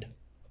head.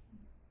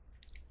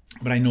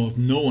 But I know of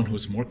no one who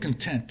is more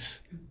content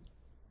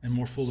and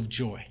more full of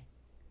joy.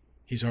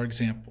 He's our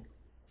example.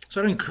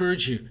 So I'd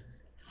encourage you,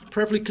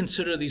 prayerfully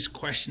consider these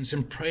questions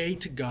and pray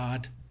to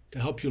God to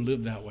help you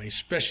live that way,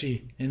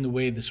 especially in the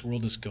way this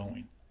world is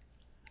going.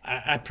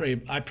 I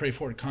pray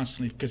for it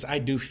constantly because I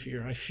do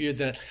fear. I fear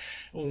that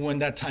when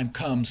that time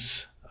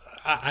comes,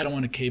 I don't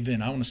want to cave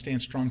in. I want to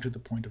stand strong to the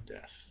point of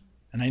death.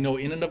 And I know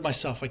in and of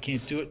myself I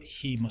can't do it.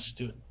 He must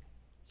do it.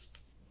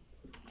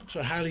 So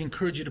I highly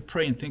encourage you to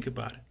pray and think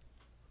about it.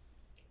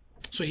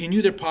 So He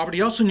knew their poverty.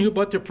 He also knew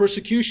about their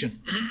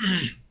persecution.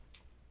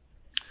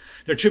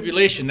 Their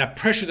tribulation, that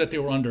pressure that they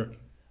were under.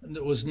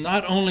 It was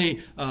not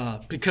only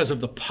because of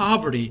the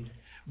poverty,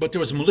 but there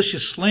was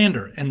malicious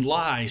slander and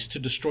lies to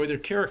destroy their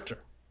character.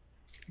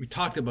 We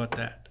talked about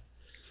that.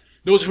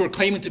 Those who were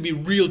claiming to be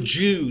real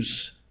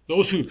Jews,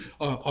 Those who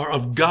are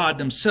of God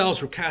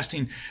themselves were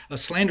casting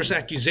slanderous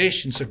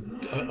accusations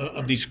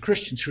of these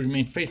Christians who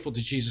remain faithful to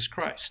Jesus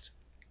Christ.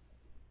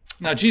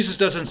 Now, Jesus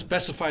doesn't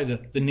specify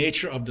the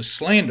nature of the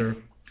slander,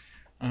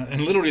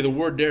 and literally the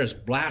word there is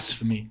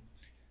blasphemy.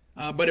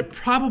 But it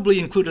probably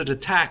included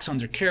attacks on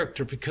their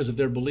character because of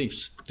their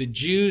beliefs. The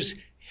Jews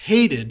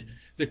hated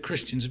the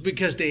Christians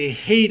because they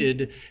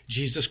hated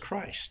Jesus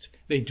Christ.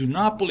 They do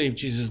not believe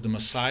Jesus is the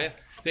Messiah.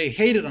 They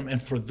hated him.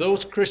 And for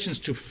those Christians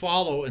to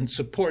follow and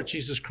support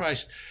Jesus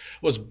Christ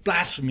was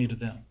blasphemy to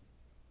them.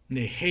 And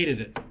they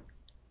hated it.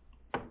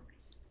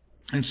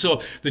 And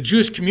so the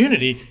Jewish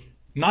community,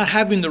 not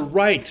having the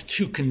right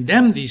to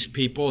condemn these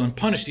people and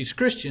punish these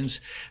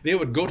Christians, they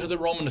would go to the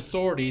Roman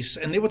authorities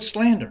and they would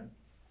slander.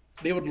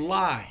 They would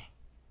lie.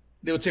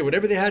 They would say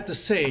whatever they had to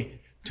say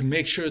to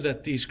make sure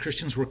that these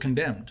Christians were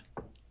condemned.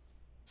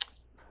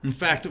 In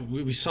fact,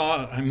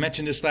 I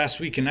mentioned this last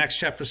week in Acts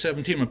chapter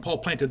 17 when Paul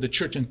planted the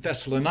church in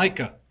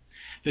Thessalonica.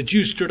 The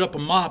Jews stirred up a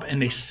mob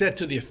and they said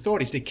to the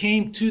authorities, they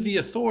came to the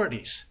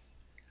authorities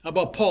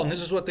about Paul, and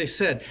this is what they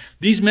said: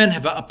 these men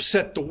have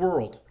upset the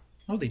world.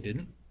 No, they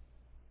didn't.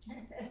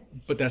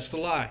 But that's the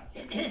lie.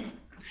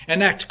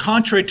 And act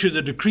contrary to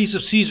the decrees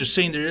of Caesar,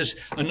 saying there is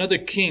another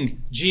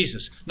king,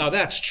 Jesus. Now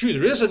that's true.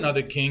 There is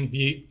another king,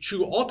 the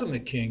true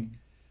ultimate king.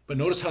 But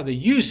notice how they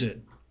use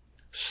it: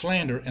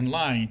 slander and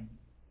lying,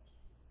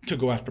 to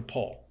go after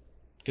Paul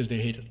because they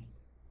hated him.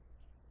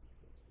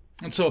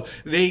 And so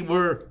they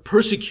were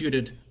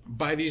persecuted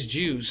by these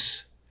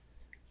Jews.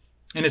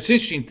 And it's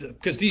interesting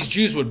because these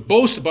Jews would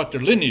boast about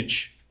their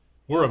lineage.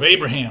 We're of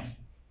Abraham.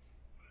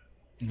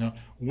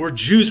 We're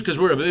Jews because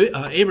we're of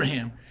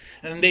Abraham.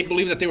 And they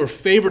believed that they were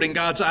favored in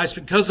God's eyes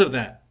because of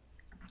that.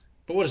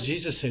 But what does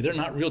Jesus say? They're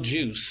not real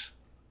Jews.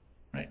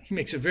 Right? He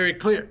makes it very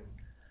clear.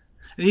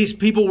 These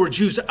people were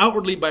Jews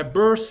outwardly by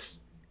birth,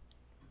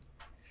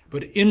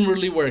 but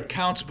inwardly, where it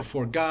counts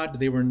before God,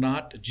 they were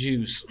not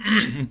Jews.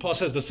 And Paul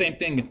says the same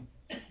thing in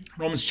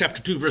Romans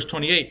chapter 2, verse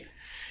 28.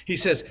 He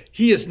says,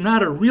 he is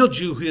not a real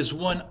Jew who is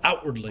one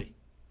outwardly.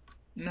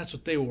 And that's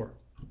what they were.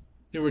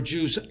 They were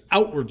Jews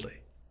outwardly.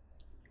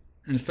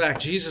 In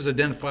fact, Jesus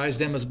identifies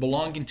them as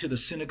belonging to the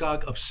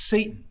synagogue of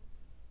Satan.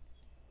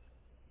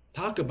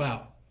 Talk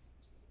about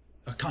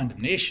a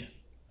condemnation.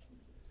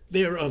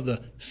 They are of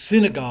the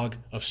synagogue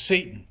of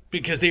Satan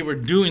because they were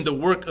doing the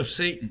work of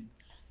Satan.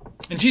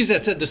 And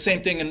Jesus said the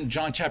same thing in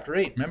John chapter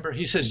 8. Remember,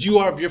 he says, you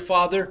are of your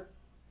father,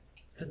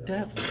 the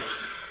devil.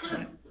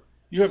 Right?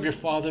 You are of your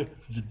father,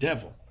 the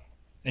devil.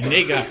 And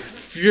they got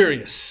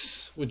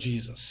furious with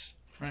Jesus.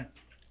 Right?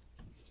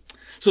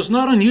 So it's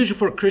not unusual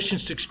for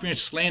Christians to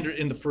experience slander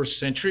in the first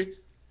century.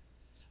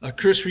 A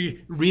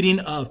cursory reading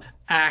of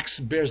Acts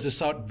bears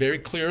this out very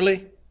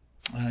clearly.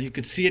 You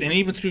could see it, and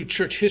even through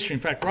church history. In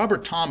fact,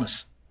 Robert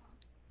Thomas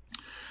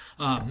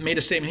made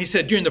a statement. He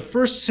said, during the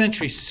first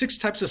century, 6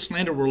 types of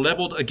slander were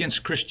leveled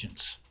against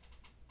Christians.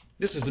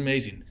 This is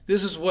amazing.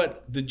 This is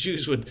what the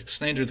Jews would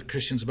slander the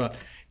Christians about: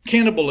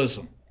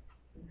 cannibalism,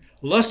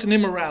 lust and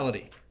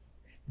immorality,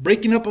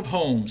 breaking up of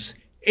homes,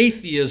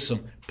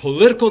 atheism,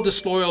 political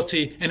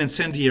disloyalty, and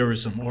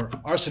incendiarism, or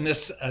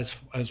arsonists,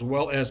 as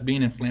well as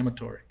being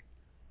inflammatory.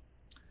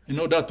 And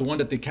no doubt the one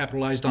that they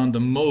capitalized on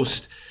the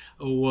most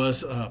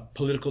was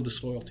political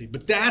disloyalty.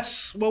 But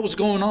that's what was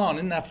going on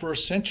in that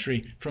first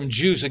century from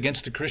Jews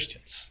against the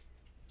Christians.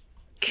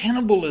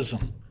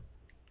 Cannibalism.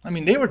 I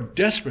mean, they were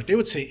desperate. They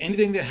would say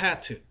anything they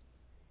had to.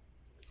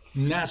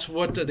 And that's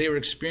what they were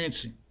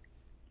experiencing.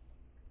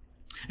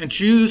 And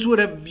Jews would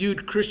have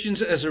viewed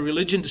Christians as a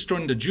religion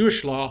distorting the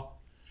Jewish law,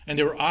 and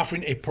they were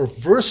offering a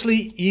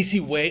perversely easy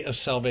way of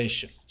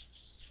salvation.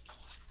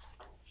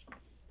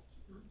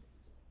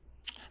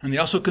 And they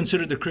also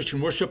considered the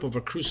Christian worship of a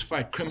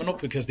crucified criminal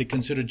because they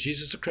considered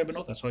Jesus a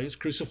criminal. That's why he was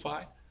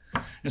crucified.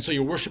 And so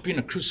you're worshiping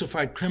a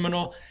crucified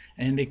criminal,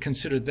 and they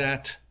considered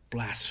that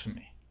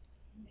blasphemy.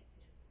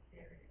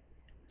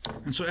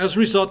 And so as a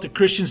result, the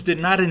Christians did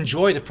not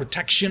enjoy the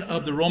protection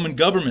of the Roman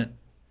government,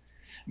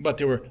 but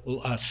they were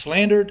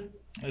slandered,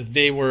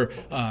 they were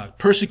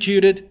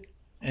persecuted,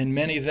 and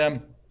many of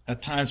them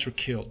at times were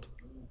killed.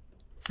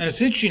 And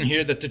it's interesting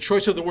here that the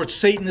choice of the word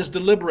Satan is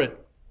deliberate.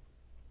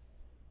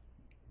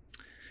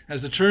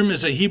 As the term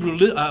is a Hebrew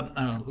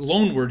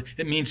loan word,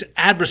 it means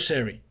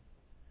adversary,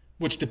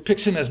 which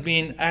depicts him as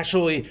being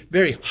actually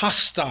very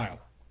hostile,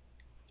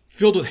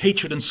 filled with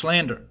hatred and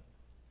slander.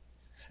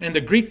 And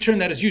the Greek term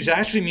that is used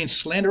actually means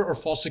slander or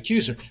false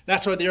accuser.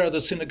 That's why they are the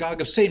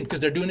synagogue of Satan, because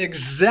they're doing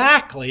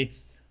exactly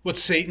what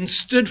Satan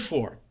stood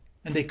for,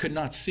 and they could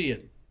not see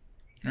it.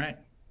 Right?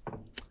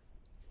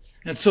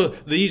 And so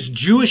these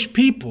Jewish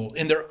people,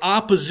 in their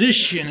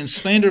opposition and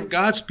slander of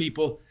God's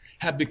people,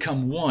 have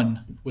become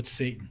one with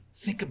Satan.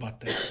 Think about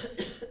that.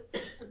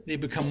 They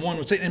become one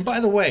with Satan. And by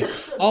the way,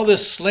 all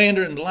this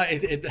slander and lie,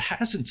 it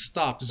hasn't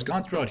stopped. It's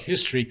gone throughout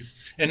history,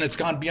 and it's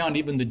gone beyond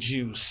even the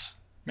Jews.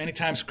 Many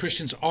times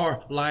Christians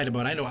are lied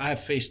about. I know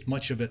I've faced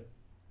much of it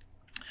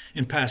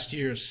in past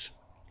years.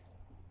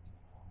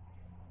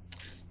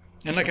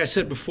 And like I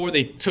said before,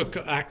 they took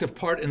active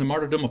part in the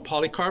martyrdom of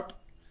Polycarp,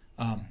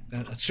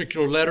 a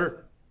circular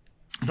letter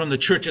from the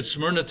church at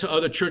Smyrna to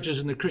other churches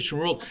in the Christian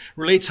world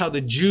relates how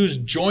the Jews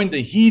joined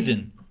the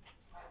heathen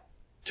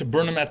to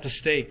burn them at the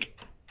stake.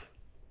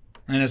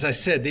 And as I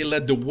said, they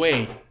led the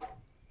way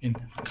in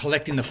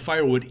collecting the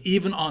firewood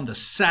even on the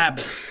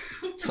Sabbath,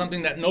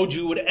 something that no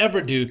Jew would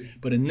ever do.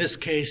 But in this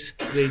case,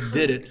 they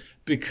did it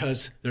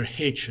because their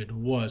hatred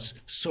was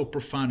so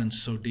profound and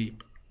so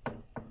deep.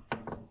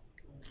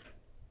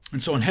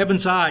 And so in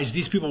heaven's eyes,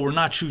 these people were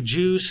not true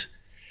Jews,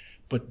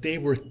 but they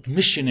were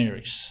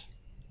missionaries.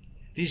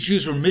 These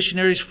Jews were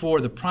missionaries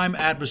for the prime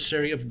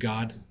adversary of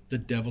God, the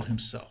devil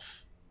himself.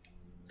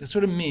 That's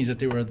what it means that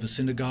they were the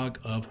synagogue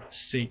of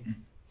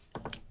Satan.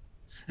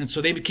 And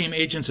so they became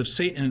agents of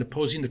Satan in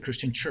opposing the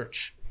Christian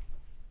church.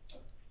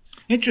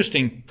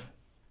 Interesting.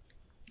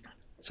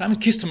 Simon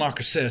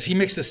Kistemacher says, he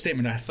makes this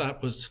statement I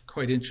thought was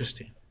quite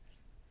interesting.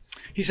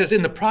 He says,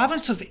 in the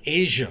province of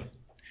Asia,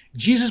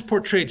 Jesus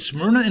portrayed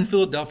Smyrna and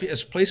Philadelphia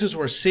as places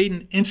where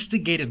Satan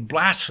instigated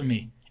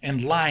blasphemy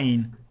and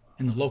lying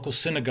in the local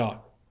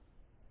synagogue.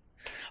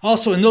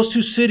 Also, in those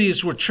two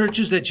cities were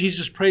churches that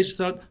Jesus praised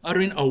without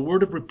uttering a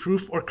word of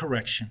reproof or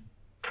correction.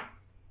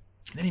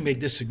 Then he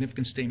made this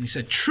significant statement. He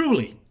said,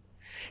 truly,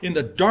 in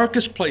the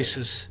darkest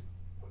places,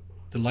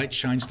 the light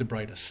shines the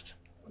brightest.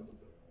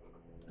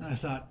 And I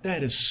thought,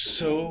 that is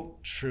so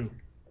true.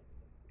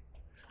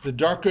 The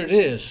darker it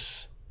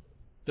is,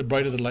 the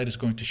brighter the light is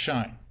going to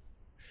shine.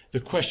 The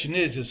question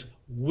is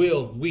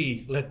will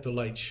we let the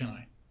light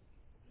shine?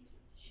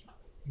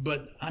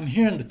 But I'm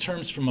hearing the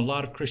terms from a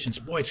lot of Christians.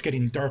 Boy, it's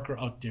getting darker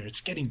out there.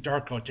 It's getting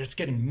dark out there. It's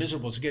getting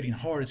miserable. It's getting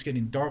hard. It's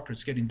getting darker.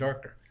 It's getting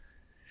darker.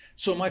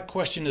 So my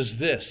question is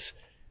this.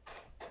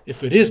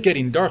 If it is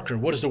getting darker,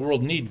 what does the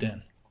world need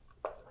then?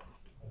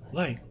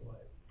 Light.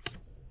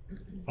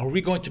 Are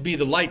we going to be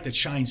the light that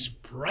shines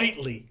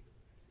brightly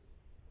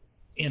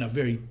in a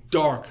very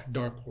dark,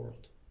 dark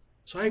world?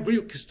 So I agree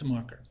with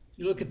Kistemacher.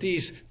 You look at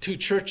these two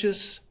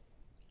churches,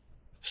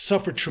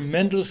 suffered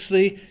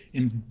tremendously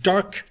in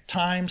dark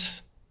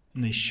times,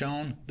 and they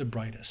shone the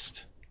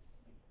brightest.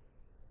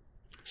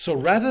 So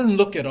rather than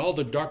look at all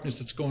the darkness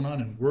that's going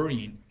on and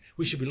worrying,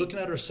 we should be looking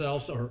at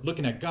ourselves or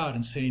looking at God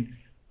and saying,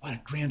 what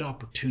a grand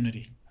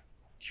opportunity.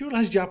 Do you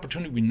realize the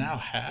opportunity we now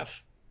have?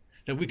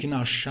 That we can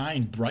now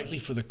shine brightly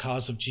for the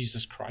cause of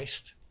Jesus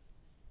Christ?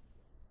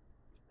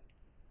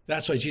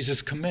 That's why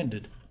Jesus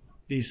commended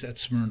these at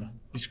Smyrna,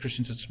 these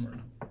Christians at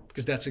Smyrna.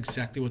 Because that's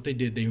exactly what they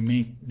did.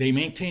 They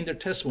maintained their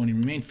testimony,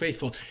 remained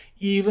faithful,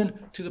 even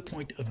to the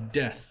point of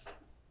death.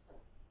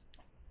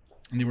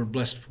 And they were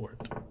blessed for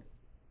it.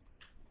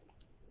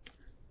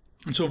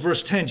 And so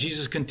verse 10,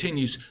 Jesus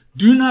continues,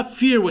 do not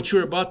fear what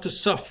you're about to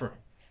suffer.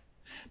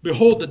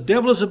 Behold, the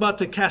devil is about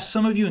to cast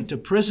some of you into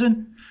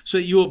prison, so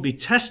that you will be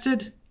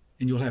tested,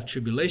 and you will have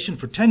tribulation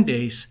for 10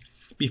 days.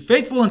 Be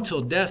faithful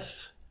until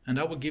death, and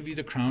I will give you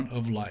the crown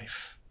of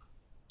life.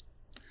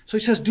 So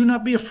he says, do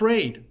not be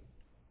afraid.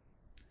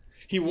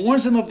 He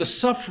warns them of the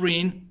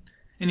suffering,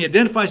 and he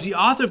identifies the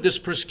author of this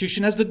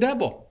persecution as the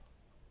devil.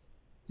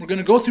 We're going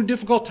to go through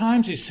difficult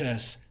times, he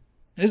says.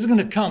 And this is going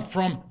to come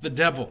from the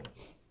devil.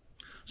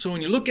 So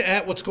when you look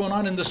at what's going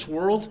on in this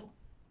world,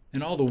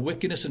 and all the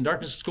wickedness and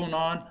darkness that's going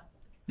on,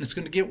 and it's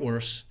going to get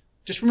worse,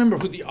 just remember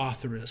who the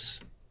author is,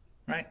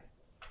 right?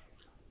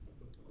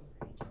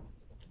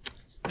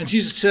 And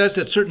Jesus says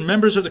that certain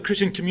members of the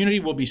Christian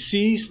community will be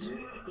seized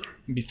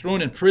and be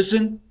thrown in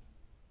prison.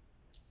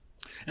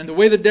 And the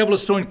way the devil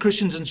is throwing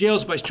Christians in jail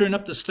is by stirring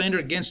up the slander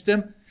against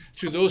them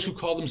through those who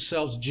call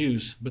themselves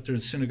Jews, but they're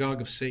the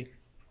synagogue of Satan.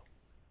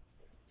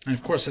 And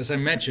of course, as I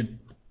mentioned,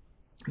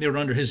 they were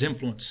under his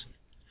influence.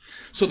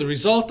 So the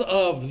result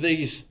of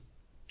these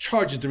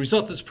charges, the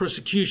result of this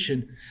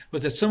persecution,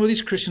 was that some of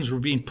these Christians were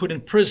being put in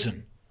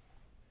prison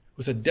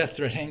with a death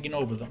threat hanging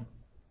over them.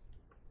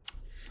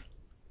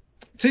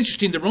 It's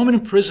interesting, the Roman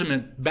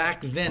imprisonment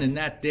back then in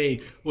that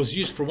day was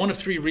used for one of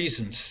three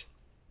reasons.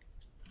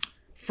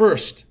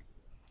 First,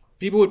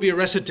 people would be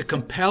arrested to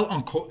compel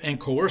and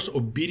coerce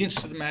obedience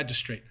to the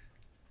magistrate.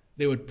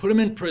 They would put them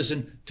in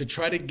prison to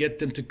try to get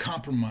them to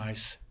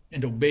compromise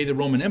and obey the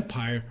Roman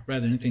Empire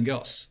rather than anything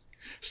else.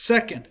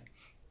 Second,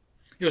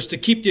 it was to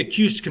keep the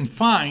accused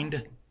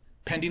confined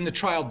pending the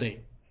trial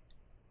date.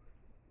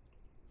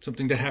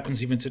 Something that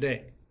happens even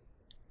today.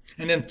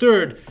 And then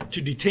third,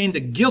 to detain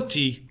the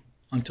guilty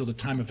until the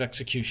time of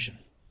execution.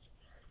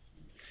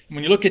 And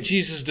when you look at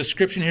Jesus'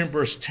 description here in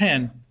verse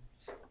 10,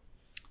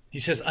 he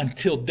says,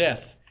 until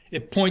death.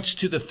 It points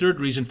to the third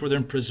reason for their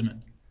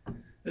imprisonment,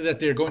 that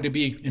they're going to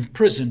be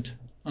imprisoned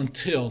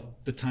until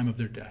the time of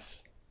their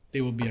death.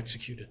 They will be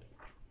executed.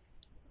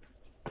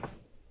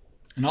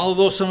 And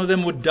although some of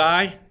them would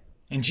die,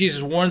 and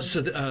Jesus warns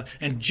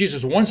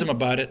them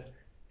about it,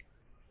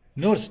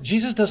 notice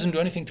Jesus doesn't do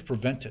anything to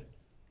prevent it.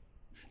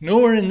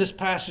 Nowhere in this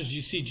passage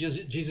you see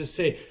Jesus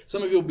say,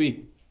 some of you will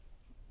be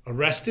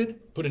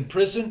arrested, put in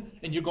prison,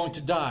 and you're going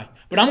to die.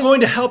 But I'm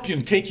going to help you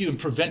and take you and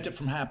prevent it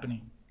from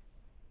happening.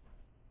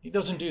 He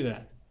doesn't do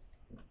that.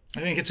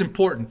 I think it's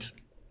important.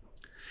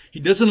 He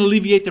doesn't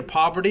alleviate their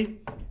poverty.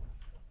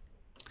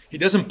 He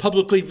doesn't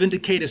publicly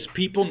vindicate his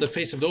people in the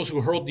face of those who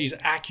hurled these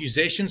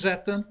accusations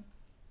at them.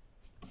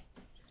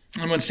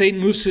 And when Satan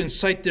moves to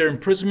incite their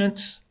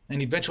imprisonment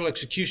and eventual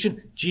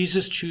execution,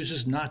 Jesus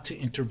chooses not to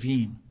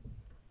intervene.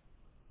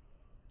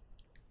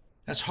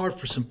 That's hard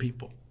for some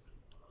people.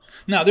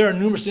 Now, there are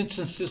numerous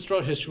instances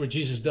throughout history where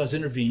Jesus does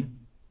intervene.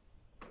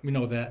 We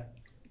know that.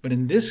 But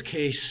in this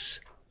case,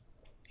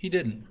 he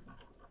didn't.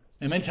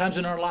 And many times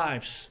in our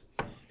lives,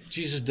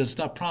 Jesus does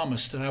not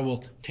promise that I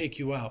will take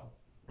you out.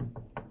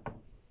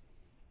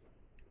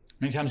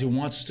 Many times he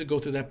wants us to go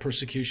through that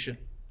persecution.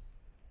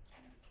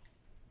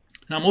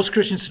 Now, most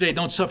Christians today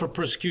don't suffer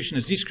persecution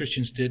as these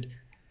Christians did.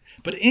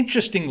 But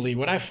interestingly,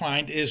 what I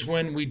find is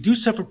when we do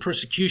suffer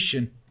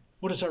persecution,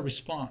 what is our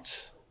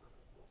response?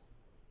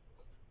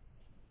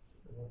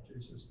 We want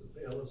Jesus to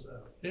bail us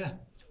out. Yeah.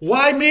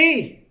 Why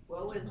me?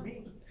 Woe is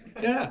me.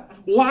 Yeah.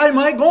 Why am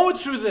I going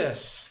through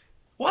this?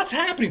 What's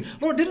happening?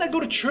 Lord, didn't I go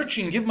to church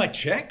and give my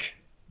check?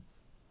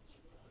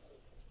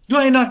 Do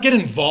I not get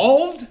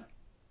involved?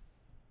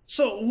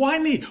 So why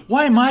me?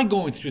 Why am I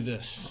going through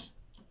this?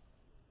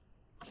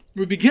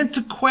 We begin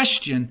to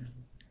question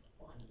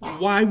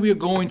why we are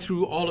going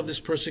through all of this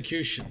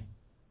persecution.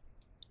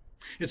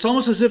 It's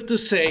almost as if to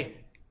say,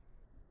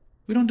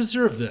 we don't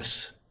deserve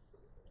this.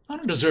 I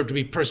don't deserve to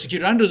be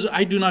persecuted.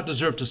 I do not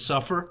deserve to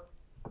suffer.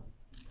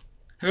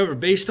 However,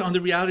 based on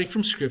the reality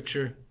from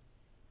Scripture,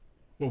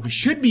 what we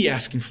should be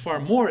asking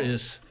far more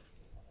is,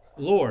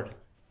 Lord,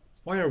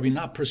 why are we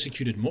not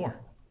persecuted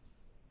more?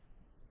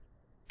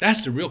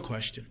 That's the real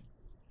question.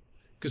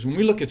 Because when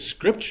we look at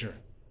Scripture,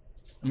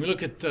 when we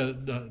look at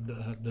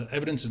the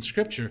evidence in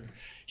Scripture,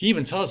 he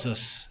even tells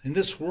us, in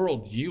this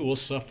world, you will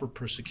suffer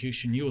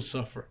persecution. You will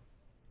suffer.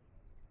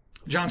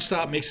 John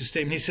Stott makes a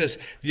statement. He says,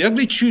 the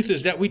ugly truth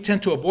is that we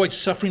tend to avoid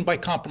suffering by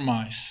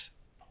compromise.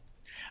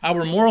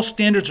 Our moral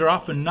standards are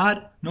often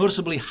not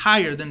noticeably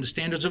higher than the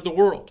standards of the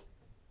world.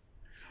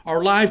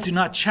 Our lives do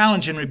not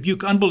challenge and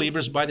rebuke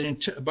unbelievers by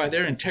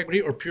their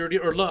integrity or purity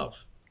or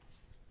love.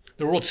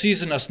 The world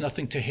sees in us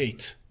nothing to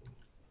hate.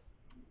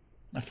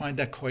 I find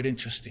that quite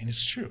interesting.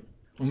 It's true.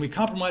 When we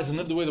compromise and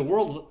live the way the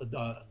world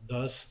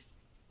does,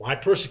 why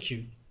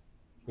persecute?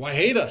 Why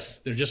hate us?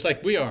 They're just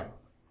like we are.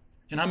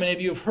 And how many of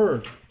you have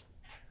heard,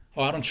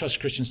 oh, I don't trust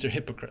Christians, they're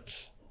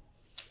hypocrites.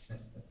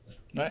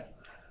 Right?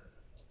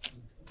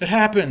 It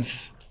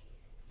happens.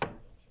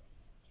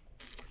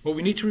 What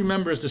we need to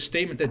remember is the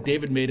statement that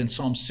David made in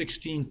Psalm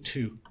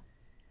 16:2.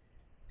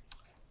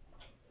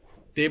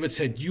 David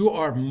said, you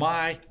are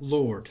my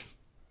Lord.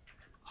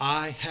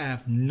 I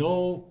have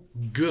no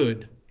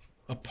good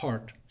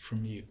apart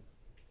from you.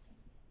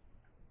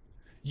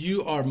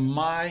 You are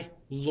my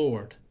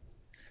Lord.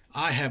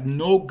 I have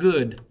no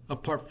good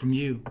apart from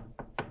you.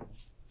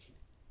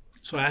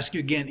 So I ask you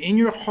again, in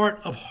your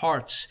heart of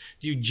hearts,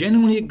 do you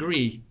genuinely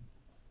agree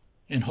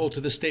and hold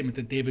to the statement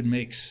that David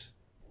makes?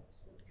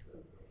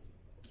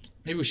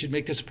 Maybe we should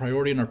make this a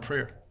priority in our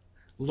prayer.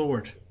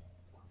 Lord,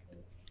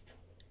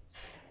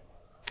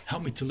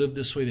 help me to live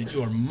this way, that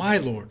you are my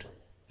Lord,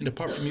 and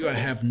apart from you I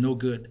have no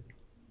good.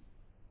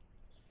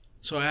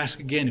 So I ask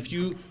again, if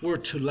you were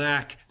to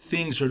lack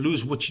things or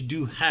lose what you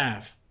do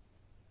have,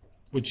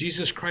 would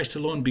Jesus Christ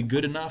alone be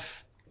good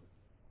enough?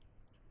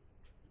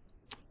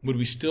 Would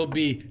we still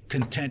be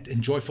content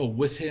and joyful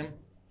with him?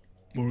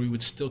 Or we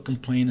would still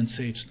complain and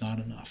say it's not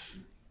enough?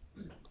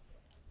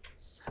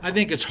 I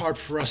think it's hard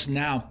for us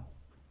now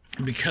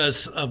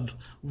because of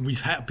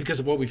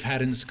what we've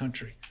had in this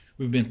country.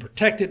 We've been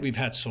protected. We've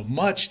had so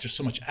much. There's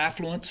so much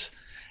affluence.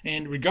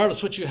 And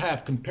regardless what you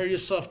have, compare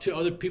yourself to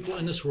other people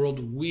in this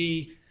world.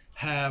 We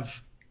have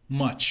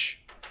much.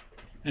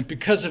 And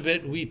because of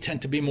it, we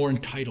tend to be more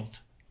entitled.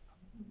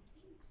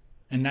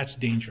 And that's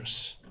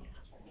dangerous.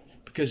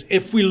 Because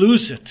if we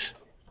lose it,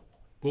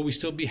 will we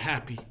still be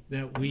happy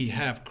that we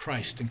have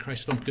Christ and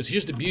Christ alone? Because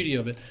here's the beauty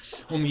of it.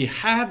 When we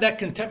have that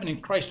contentment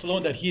in Christ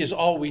alone, that he is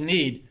all we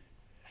need,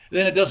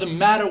 then it doesn't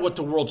matter what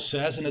the world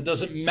says, and it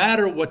doesn't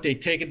matter what they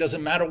take, it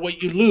doesn't matter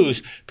what you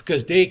lose,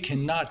 because they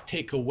cannot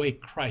take away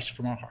Christ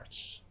from our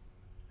hearts.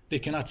 They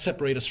cannot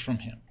separate us from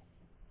him.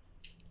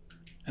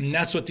 And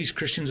that's what these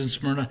Christians in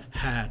Smyrna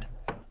had.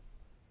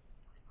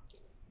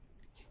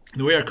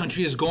 The way our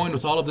country is going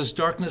with all of this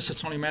darkness,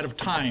 it's only a matter of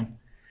time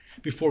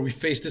before we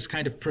face this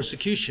kind of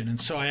persecution.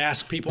 And so I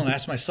ask people and I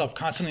ask myself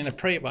constantly, and I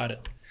pray about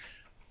it.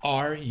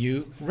 Are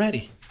you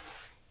ready?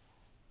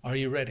 Are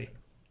you ready?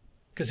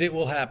 Because it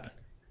will happen.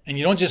 And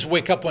you don't just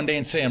wake up one day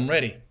and say, I'm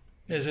ready.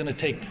 It's going to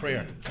take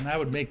prayer. And I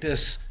would make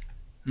this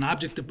an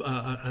object of,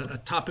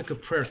 a topic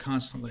of prayer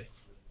constantly.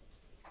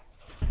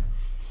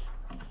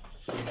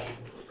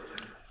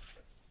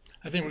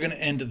 I think we're going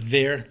to end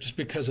there just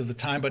because of the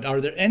time. But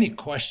are there any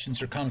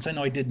questions or comments? I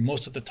know I did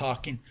most of the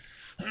talking.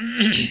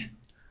 I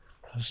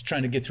was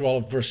trying to get through all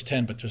of verse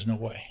 10, but there's no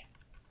way.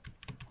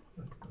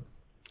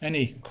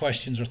 Any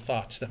questions or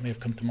thoughts that may have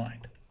come to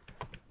mind?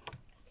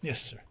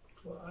 Yes, sir.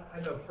 Well, I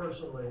know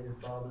personally it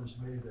bothers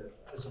me that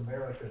as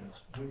Americans,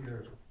 we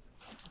are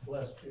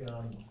blessed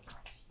beyond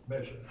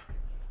measure.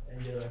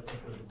 And yet I think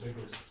we're the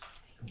biggest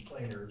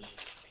complainers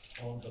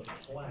on the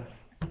planet.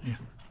 Yeah.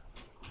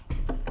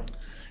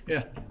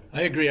 Yeah,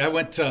 I agree. I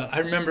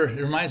remember,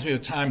 it reminds me of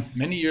a time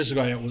many years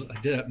ago,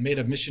 made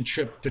a mission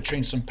trip to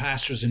train some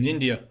pastors in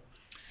India.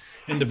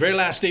 And the very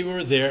last day we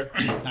were there,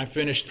 I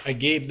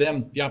gave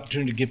them the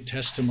opportunity to give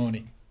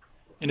testimony.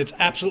 And it's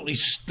absolutely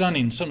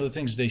stunning, some of the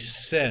things they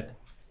said.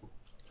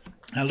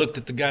 I looked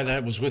at the guy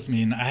that was with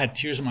me and I had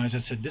tears in my eyes. I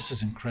said, this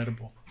is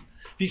incredible.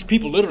 These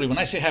people literally, when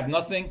I say have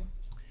nothing,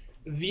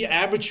 the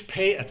average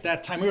pay at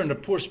that time, we were in the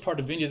poorest part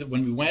of India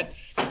when we went.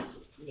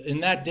 In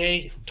that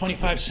day,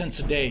 25 cents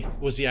a day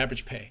was the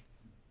average pay.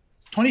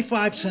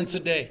 25 cents a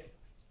day.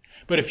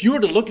 But if you were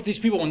to look at these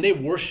people when they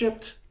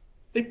worshiped,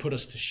 they put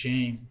us to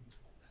shame.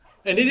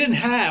 And they didn't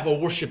have a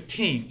worship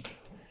team.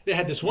 They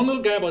had this one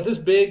little guy about this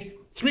big,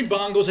 3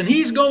 bongos, and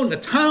he's going to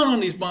town on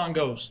these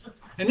bongos.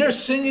 And they're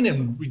singing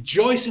and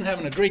rejoicing,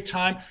 having a great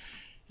time.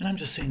 And I'm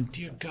just saying,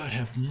 dear God,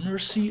 have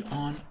mercy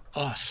on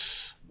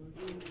us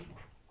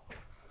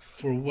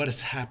for what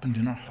has happened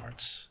in our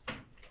hearts.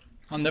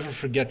 I'll never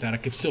forget that. I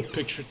could still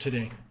picture it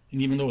today,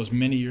 and even though it was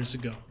many years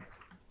ago.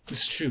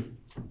 It's true.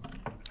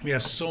 We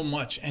have so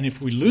much, and if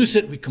we lose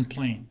it, we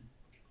complain.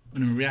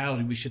 But in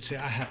reality, we should say,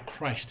 I have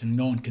Christ, and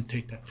no one can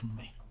take that from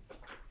me.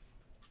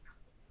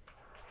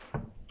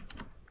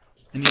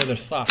 Any other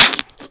thoughts?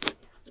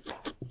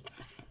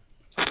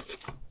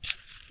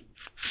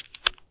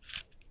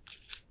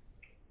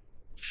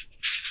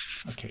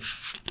 Okay.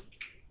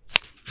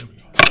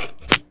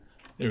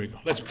 There we go.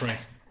 Let's pray.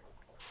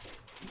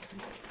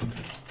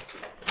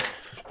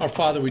 Our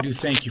Father, we do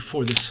thank you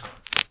for this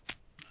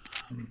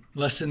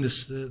lesson,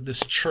 this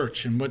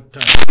church, and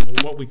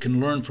what we can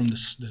learn from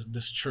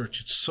this church.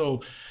 It's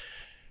so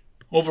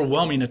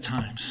overwhelming at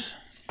times.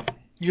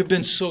 You've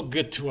been so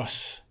good to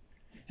us.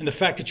 And the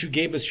fact that you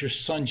gave us your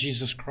Son,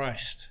 Jesus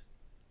Christ.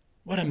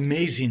 What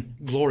amazing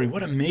glory,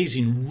 what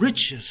amazing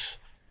riches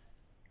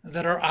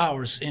that are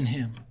ours in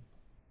him.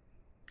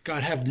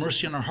 God, have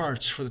mercy on our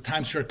hearts for the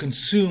times we are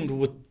consumed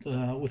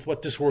with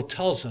what this world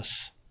tells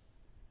us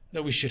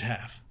that we should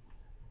have.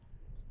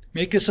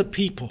 Make us a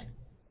people.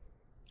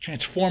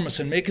 Transform us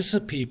and make us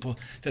a people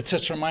that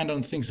sets our mind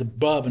on the things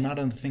above and not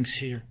on the things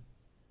here.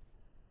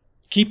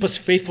 Keep us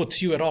faithful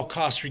to you at all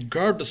costs,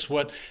 regardless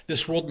what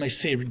this world may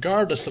say,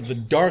 regardless of the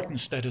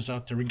darkness that is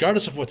out there,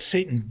 regardless of what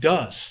Satan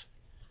does.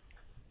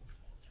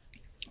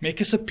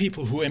 Make us a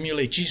people who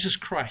emulate Jesus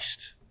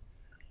Christ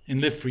and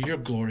live for your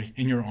glory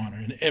and your honor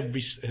in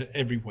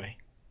every way.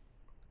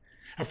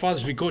 Our Father,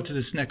 as we go to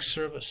this next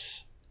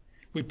service,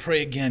 we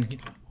pray again,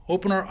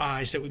 open our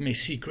eyes that we may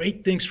see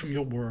great things from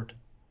your word.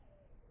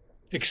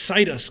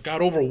 Excite us,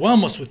 God,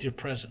 overwhelm us with your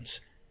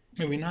presence.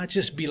 May we not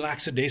just be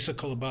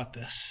lackadaisical about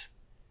this,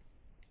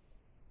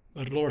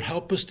 but Lord,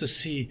 help us to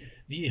see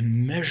the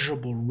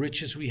immeasurable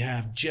riches we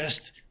have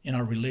just in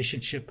our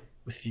relationship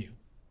with you.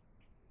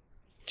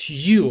 To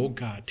you, O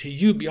God, to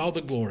you be all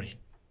the glory.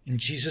 In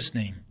Jesus'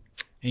 name,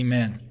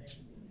 amen.